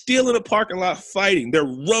 They still in the parking lot fighting. They're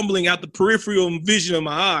rumbling out the peripheral vision of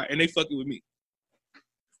my eye, and they fucking with me.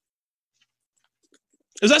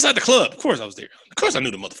 It was outside the club. Of course I was there. Of course I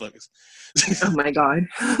knew the motherfuckers. Oh my God.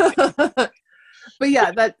 But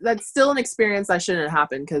yeah, that's still an experience that shouldn't have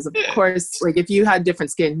happened, because of course, like, if you had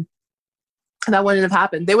different skin, that wouldn't have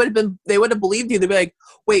happened. They would have believed you. They'd be like,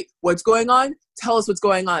 wait, what's going on? Tell us what's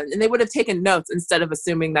going on. And they would have taken notes instead of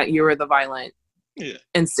assuming that you were the violent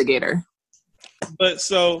instigator. But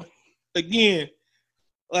so, again,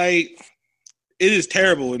 like, it is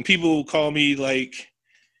terrible when people call me, like,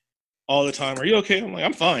 all the time, are you okay? I'm like,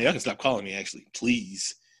 I'm fine. Y'all can stop calling me, actually,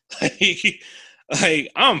 please.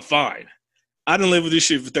 Like, I'm fine. I done lived with this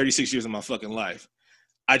shit for 36 years of my fucking life.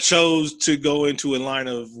 I chose to go into a line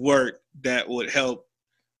of work that would help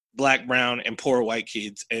black, brown, and poor white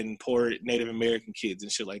kids and poor Native American kids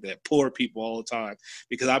and shit like that. Poor people all the time.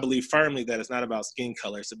 Because I believe firmly that it's not about skin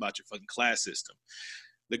color. It's about your fucking class system.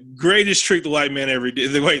 The greatest trick the white man ever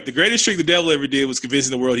did. The greatest trick the devil ever did was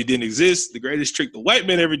convincing the world he didn't exist. The greatest trick the white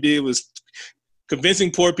man ever did was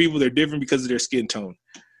convincing poor people they're different because of their skin tone.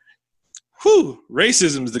 Whew,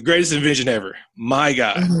 racism is the greatest invention ever. My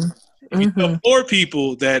God. Mm-hmm. If you tell poor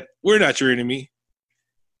people that we're not your enemy,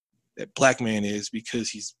 that black man is because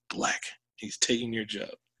he's black. He's taking your job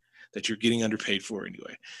that you're getting underpaid for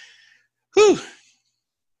anyway. Whew.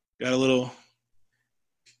 Got a little...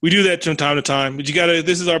 We do that from time to time, but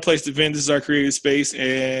this is our place to vent. This is our creative space.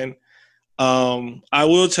 And I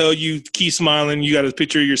will tell you, keep smiling. You got to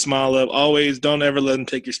picture your smile up. Always don't ever let them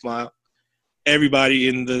take your smile. Everybody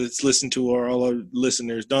that's listened to or all our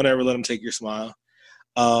listeners, don't ever let them take your smile.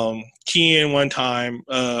 Kian one time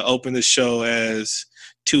opened the show as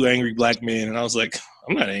two angry black men. And I was like,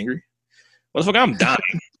 I'm not angry. Motherfucker, I'm dying.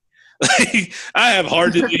 Like, I have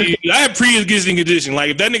heart disease. I have pre-existing condition. Like,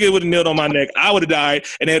 if that nigga would have knelt on my neck, I would have died,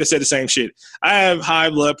 and they would have said the same shit. I have high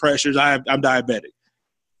blood pressures. I'm diabetic.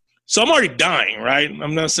 So I'm already dying, right?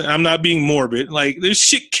 I'm not being morbid. Like, there's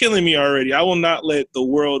shit killing me already. I will not let the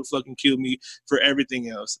world fucking kill me for everything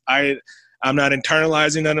else. I'm not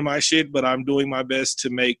internalizing none of my shit, but I'm doing my best to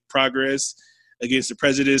make progress against the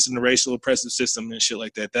prejudice and the racial oppressive system and shit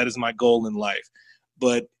like that. That is my goal in life.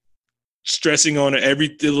 But stressing on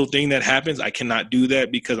every little thing that happens, I cannot do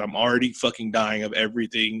that because I'm already fucking dying of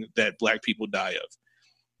everything that black people die of.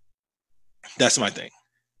 That's my thing.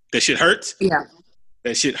 That shit hurts. Yeah.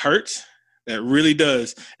 That shit hurts. That really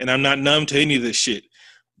does. And I'm not numb to any of this shit.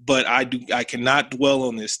 But I cannot dwell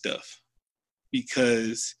on this stuff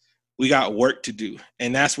because we got work to do.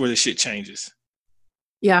 And that's where the shit changes.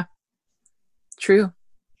 Yeah. True.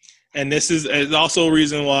 And this is also a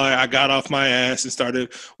reason why I got off my ass and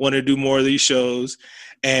started wanting to do more of these shows.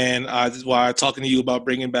 And this is why I'm talking to you about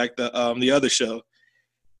bringing back the other show.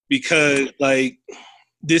 Because, like,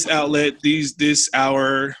 this outlet, this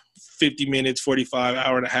hour, 50 minutes, 45,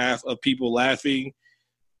 hour and a half of people laughing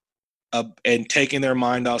and taking their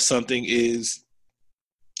mind off something is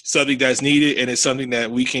something that's needed, and it's something that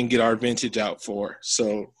we can get our vintage out for.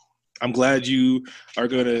 So I'm glad you are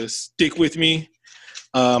going to stick with me.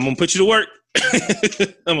 I'm going to put you to work.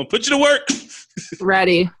 I'm going to put you to work.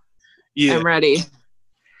 Ready. Yeah. I'm ready.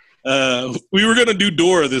 We were going to do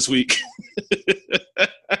Dora this week.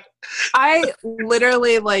 I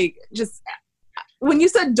literally, just when you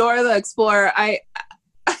said Dora the Explorer, I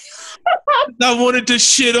wanted to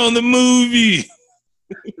shit on the movie.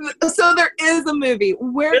 So there is a movie.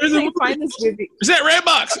 Where can I find this movie? It's at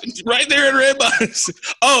Redbox. It's right there at Redbox.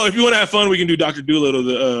 Oh, if you want to have fun, we can do Dr. Dolittle,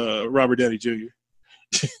 the Robert Downey Jr.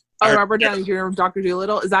 Robert Downey Jr. Dr.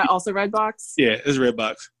 Dolittle. Is that also Redbox? Yeah, it's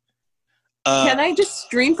Redbox. Can I just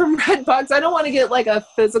stream from Redbox? I don't want to get a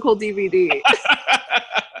physical DVD.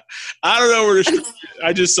 I don't know where to.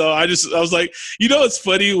 I was like, it's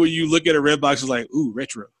funny when you look at a Redbox, it's like, ooh,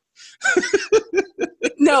 retro.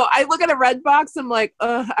 No, I look at a Redbox, I'm like,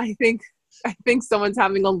 I think someone's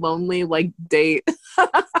having a lonely date.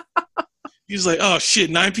 He's like, oh shit,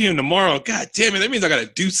 9 p.m. tomorrow. God damn it, that means I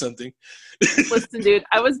gotta do something. Listen, dude,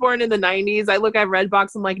 I was born in the 90s. I look at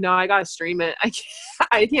Redbox, I'm like, no, I gotta stream it.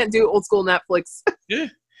 I can't do old school Netflix. Yeah,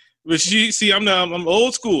 but I'm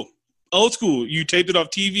old school. Old school. You taped it off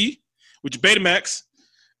TV with your Betamax,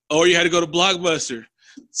 or you had to go to Blockbuster.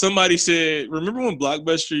 Somebody said, remember when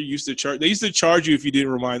Blockbuster used to charge? They used to charge you if you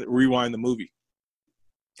didn't rewind the movie.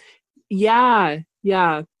 Yeah.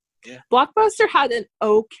 Blockbuster had an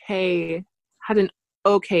okay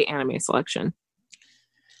anime selection.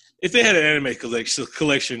 If they had an anime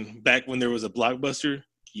collection back when there was a Blockbuster,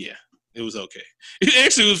 yeah, it was okay. It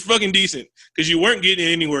actually was fucking decent because you weren't getting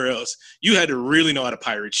it anywhere else. You had to really know how to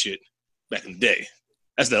pirate shit back in the day.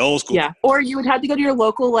 That's the old school. Yeah, or you would have to go to your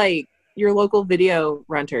local video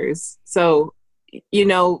renters. So, there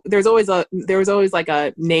was always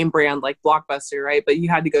a name brand like Blockbuster, right? But you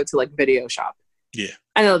had to go to Video Shop. Yeah.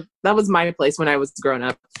 I know that was my place when I was growing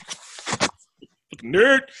up.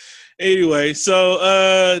 Nerd. Anyway,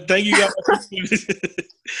 so thank you guys.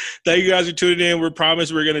 Thank you guys for tuning in. We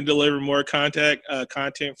promise we're gonna deliver more content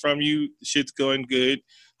from you. The shit's going good.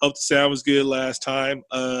 Hope the sound was good last time.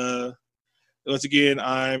 Once again,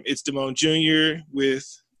 it's Damone Jr. with.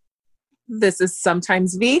 This is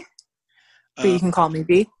Sometimes V, but you can call me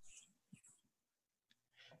V.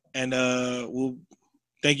 And we'll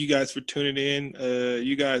thank you guys for tuning in.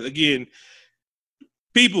 You guys, again,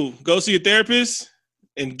 people, go see a therapist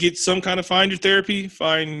and get some kind of find your therapy.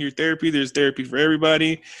 Find your therapy. There's therapy for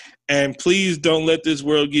everybody. And please don't let this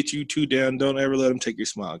world get you too down. Don't ever let them take your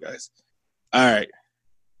smile, guys. All right.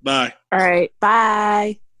 Bye. All right.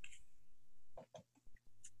 Bye.